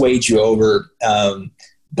swayed you over.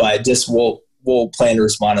 But just we'll plan to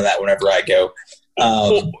respond to that whenever I go.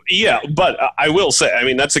 Yeah, but I will say, I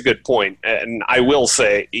mean, that's a good point. And I will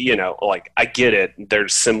say, like, I get it.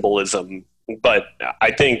 There's symbolism, but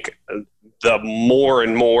I think the more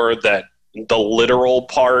and more that the literal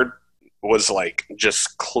part was like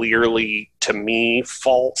just clearly to me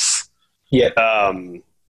false. Yeah.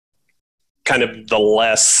 Kind of the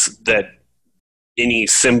less that any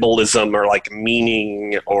symbolism or like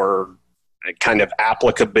meaning or kind of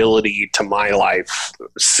applicability to my life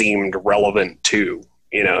seemed relevant too.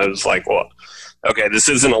 You know, it was like, well, okay, this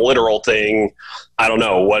isn't a literal thing. I don't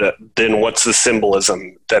know what's the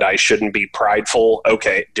symbolism that I shouldn't be prideful?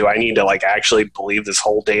 Okay. Do I need to like actually believe this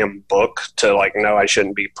whole damn book to like, no, I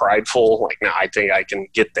shouldn't be prideful? Like, no, I think I can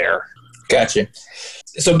get there. Gotcha.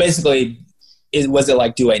 So basically, was it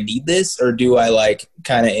like, do I need this, or do I like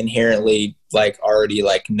kind of inherently like already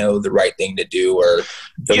like know the right thing to do? Or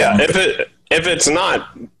if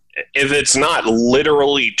it's not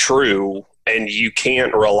literally true, and you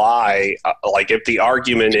can't rely, like if the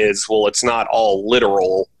argument is, well, it's not all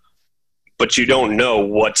literal, but you don't know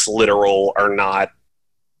what's literal or not.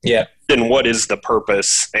 Yeah. Then what is the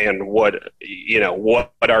purpose, and what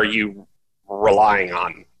are you relying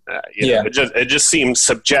on? It just seems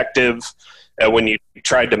subjective. When you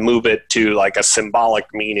tried to move it to like a symbolic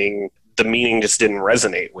meaning, the meaning just didn't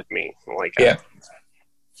resonate with me. Like,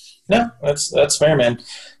 no, that's fair, man.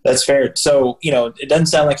 That's fair. So, it doesn't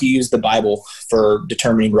sound like you use the Bible for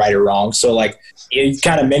determining right or wrong. So like you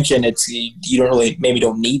kind of mentioned, you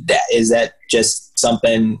don't need that. Is that just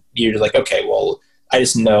something you're like, okay, well, I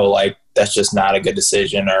just know like that's just not a good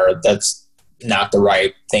decision, or that's not the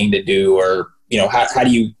right thing to do, or, how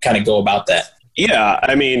do you kind of go about that? Yeah,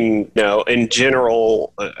 I mean, in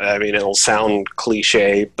general, I mean, it'll sound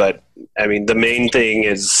cliche, but I mean, the main thing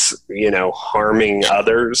is, harming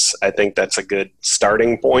others. I think that's a good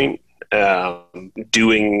starting point.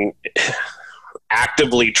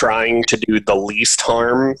 Actively trying to do the least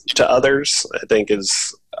harm to others, I think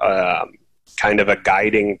is kind of a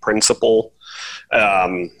guiding principle.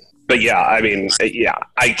 But yeah, I mean,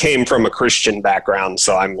 I came from a Christian background,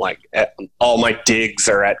 so I'm like, all my digs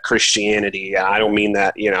are at Christianity. I don't mean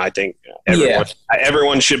that, I think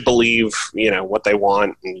everyone should believe, what they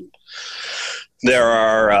want. And there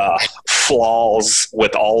are flaws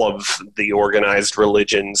with all of the organized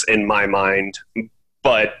religions in my mind.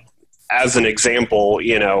 But as an example,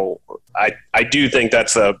 I do think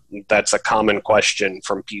that's a common question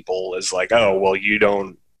from people is like, oh, well, you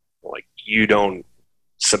don't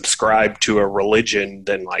subscribe to a religion,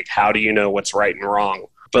 then like how do you know what's right and wrong?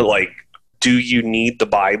 But like, do you need the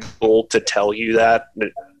Bible to tell you that?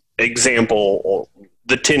 Example,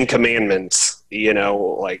 the 10 Commandments,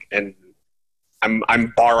 and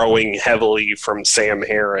I'm borrowing heavily from Sam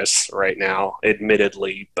Harris right now,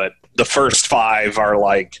 admittedly, but the first 5 are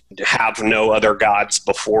like, have no other gods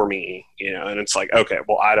before me, and it's like, okay,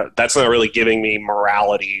 well, that's not really giving me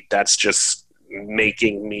morality. That's just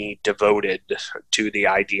making me devoted to the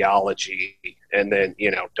ideology. And then,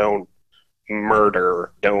 don't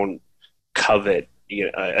murder, don't covet.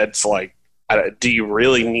 It's like, do you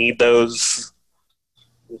really need those?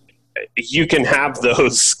 You can have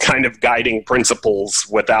those kind of guiding principles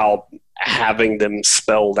without having them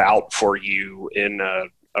spelled out for you in a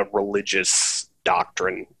religious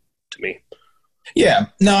doctrine, to me. Yeah,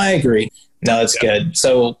 no, I agree. No, that's good.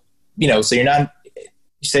 So, so you're not,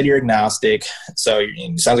 you said you're agnostic, so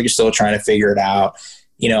it sounds like you're still trying to figure it out,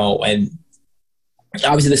 and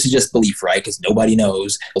obviously this is just belief, right? Because nobody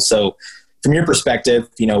knows. So from your perspective,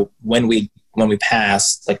 when we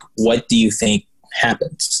pass, like, what do you think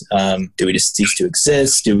happens? Do we just cease to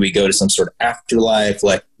exist? Do we go to some sort of afterlife?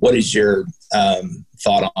 Like, what is your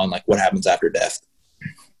thought on like what happens after death?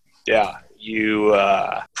 Yeah. You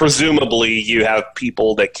presumably you have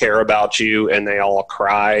people that care about you and they all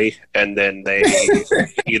cry, and then they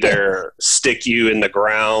either stick you in the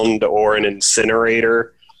ground or an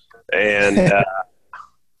incinerator, and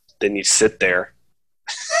then you sit there.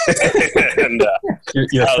 And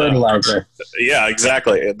your fertilizer. Yeah,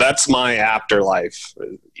 exactly. That's my afterlife.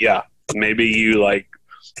 Yeah, maybe you like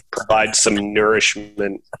provide some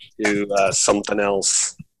nourishment to something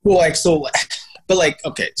else. Well, like so. But like,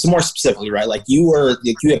 okay, so more specifically, right? Like you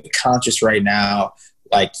have a conscious right now,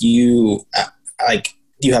 like you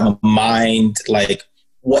have a mind, like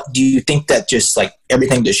what do you think that just like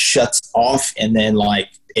everything just shuts off and then like,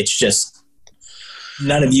 it's just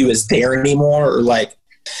none of you is there anymore, or like?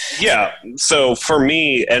 Yeah. So for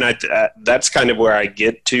me, and that's kind of where I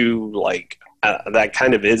get to like, that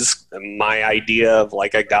kind of is my idea of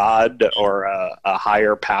like a God or a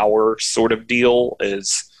higher power sort of deal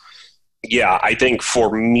is, yeah, I think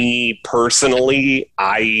for me personally,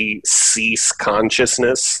 I cease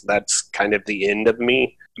consciousness. That's kind of the end of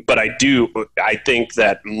me. But I think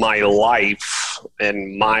that my life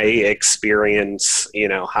and my experience,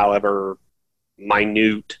 however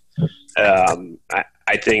minute,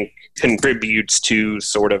 I think contributes to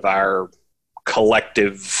sort of our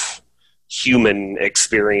collective human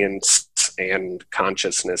experience purpose and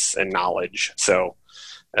consciousness and knowledge. So,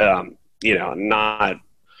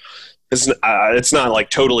 it's not like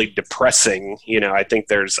totally depressing. I think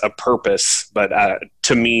there's a purpose, but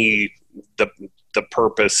to me, the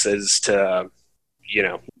purpose is to,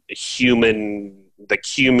 the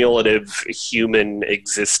cumulative human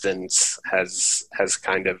existence has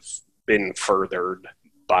kind of been furthered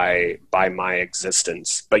by my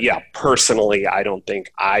existence. But yeah, personally, I don't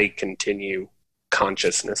think I continue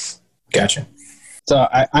consciousness. Gotcha. So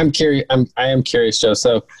I'm curious. I am curious, Joe.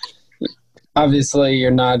 So obviously,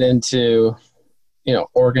 you're not into,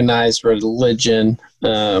 organized religion,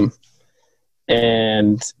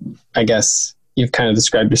 and I guess you've kind of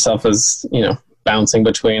described yourself as, bouncing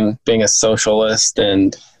between being a socialist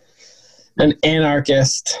and an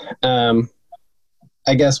anarchist.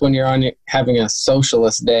 I guess when you're having a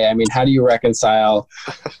socialist day, I mean, how do you reconcile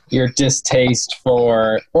your distaste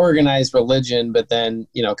for organized religion, but then,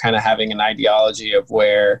 kind of having an ideology of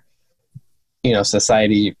where,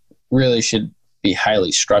 society really should be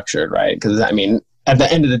highly structured, right? Because, I mean, at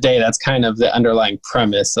the end of the day, that's kind of the underlying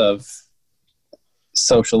premise of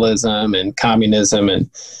socialism and communism and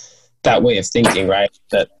that way of thinking, right?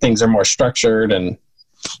 That things are more structured. And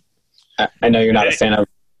I know you're not a fan of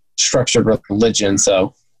structured religion,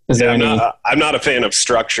 so is there any... I'm not a fan of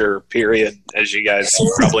structure, period, as you guys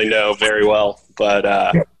probably know very well. But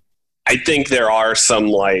I think there are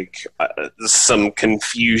some some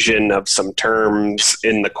confusion of some terms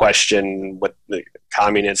in the question with the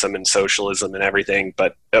communism and socialism and everything.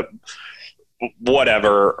 But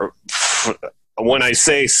whatever. When I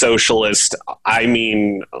say socialist, I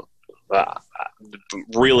mean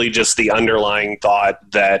really just the underlying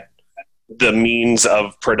thought that the means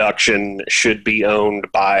of production should be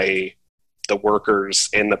owned by the workers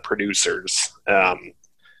and the producers.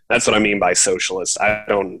 That's what I mean by socialist.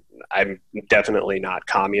 I'm definitely not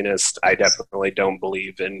communist. I definitely don't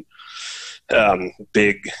believe in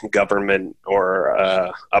big government or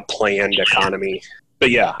a planned economy.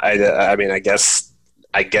 But yeah, I mean, I guess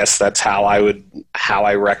that's how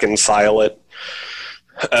I reconcile it.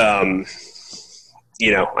 I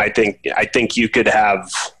think you could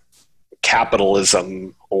have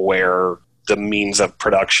capitalism where the means of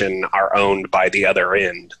production are owned by the other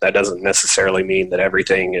end. That doesn't necessarily mean that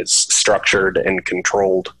everything is structured and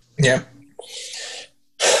controlled. Yeah.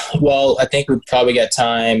 Well, I think we've probably got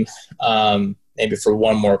time maybe for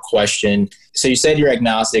one more question. So you said you're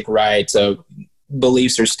agnostic, right? So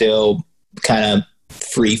beliefs are still kind of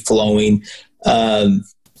free-flowing. But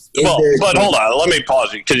hold on, let me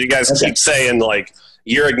pause you, because you guys keep saying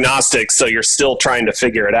you're agnostic, so you're still trying to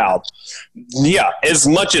figure it out. Yeah, as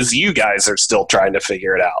much as you guys are still trying to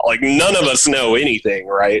figure it out. None of us know anything,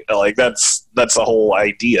 right? That's the whole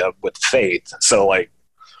idea with faith. So I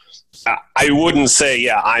wouldn't say,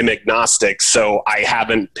 I'm agnostic, so I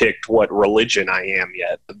haven't picked what religion I am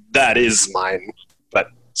yet. That is mine. But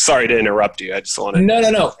sorry to interrupt you. I just wanted...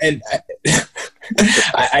 No. And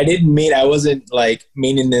I didn't mean, I wasn't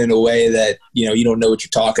meaning it in a way that, you don't know what you're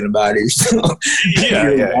talking about, or you're still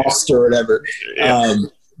lost or whatever. Yeah.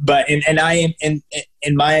 But I am,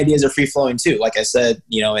 and my ideas are free flowing too. Like I said,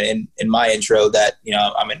 in my intro that,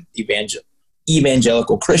 I'm an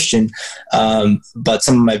evangelical Christian, but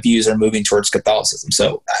some of my views are moving towards Catholicism.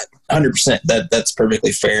 So 100% that's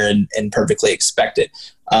perfectly fair and perfectly expected.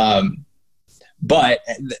 But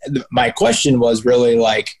my question was really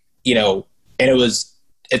and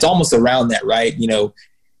it's almost around that, right?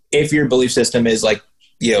 If your belief system is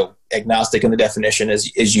agnostic in the definition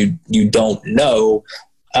is you don't know,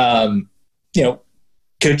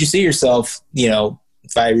 could you see yourself,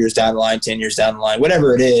 5 years down the line, 10 years down the line,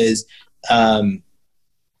 whatever it is, I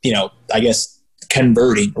guess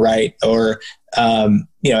converting, right? Or, and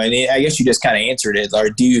I guess you just kind of answered it. Or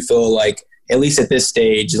do you feel at least at this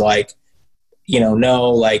stage, no,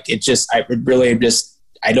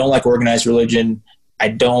 I don't like organized religion. I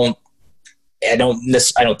don't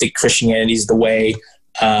think Christianity is the way.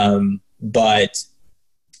 But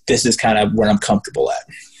this is kind of where I'm comfortable at.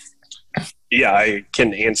 Yeah, I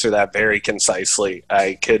can answer that very concisely.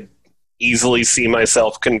 I could easily see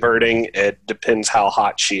myself converting. It depends how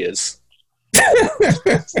hot she is.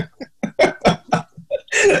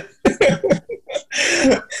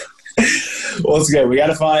 Well, it's good. We got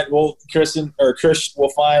to find, Kristen or Chris, we'll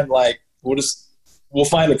find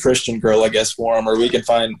a Christian girl, I guess, for him, or we can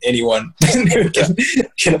find anyone who can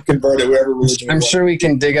convert it, whatever religion. I'm sure we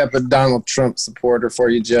can dig up a Donald Trump supporter for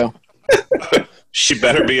you, Joe. She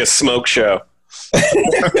better be a smoke show.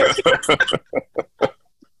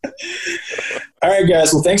 All right,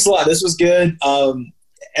 guys. Well, thanks a lot. This was good.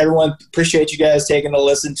 everyone, appreciate you guys taking a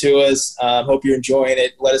listen to us. Hope you're enjoying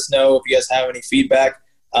it. Let us know if you guys have any feedback.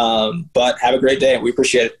 But have a great day. We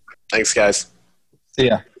appreciate it. Thanks, guys. See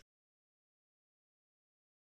ya.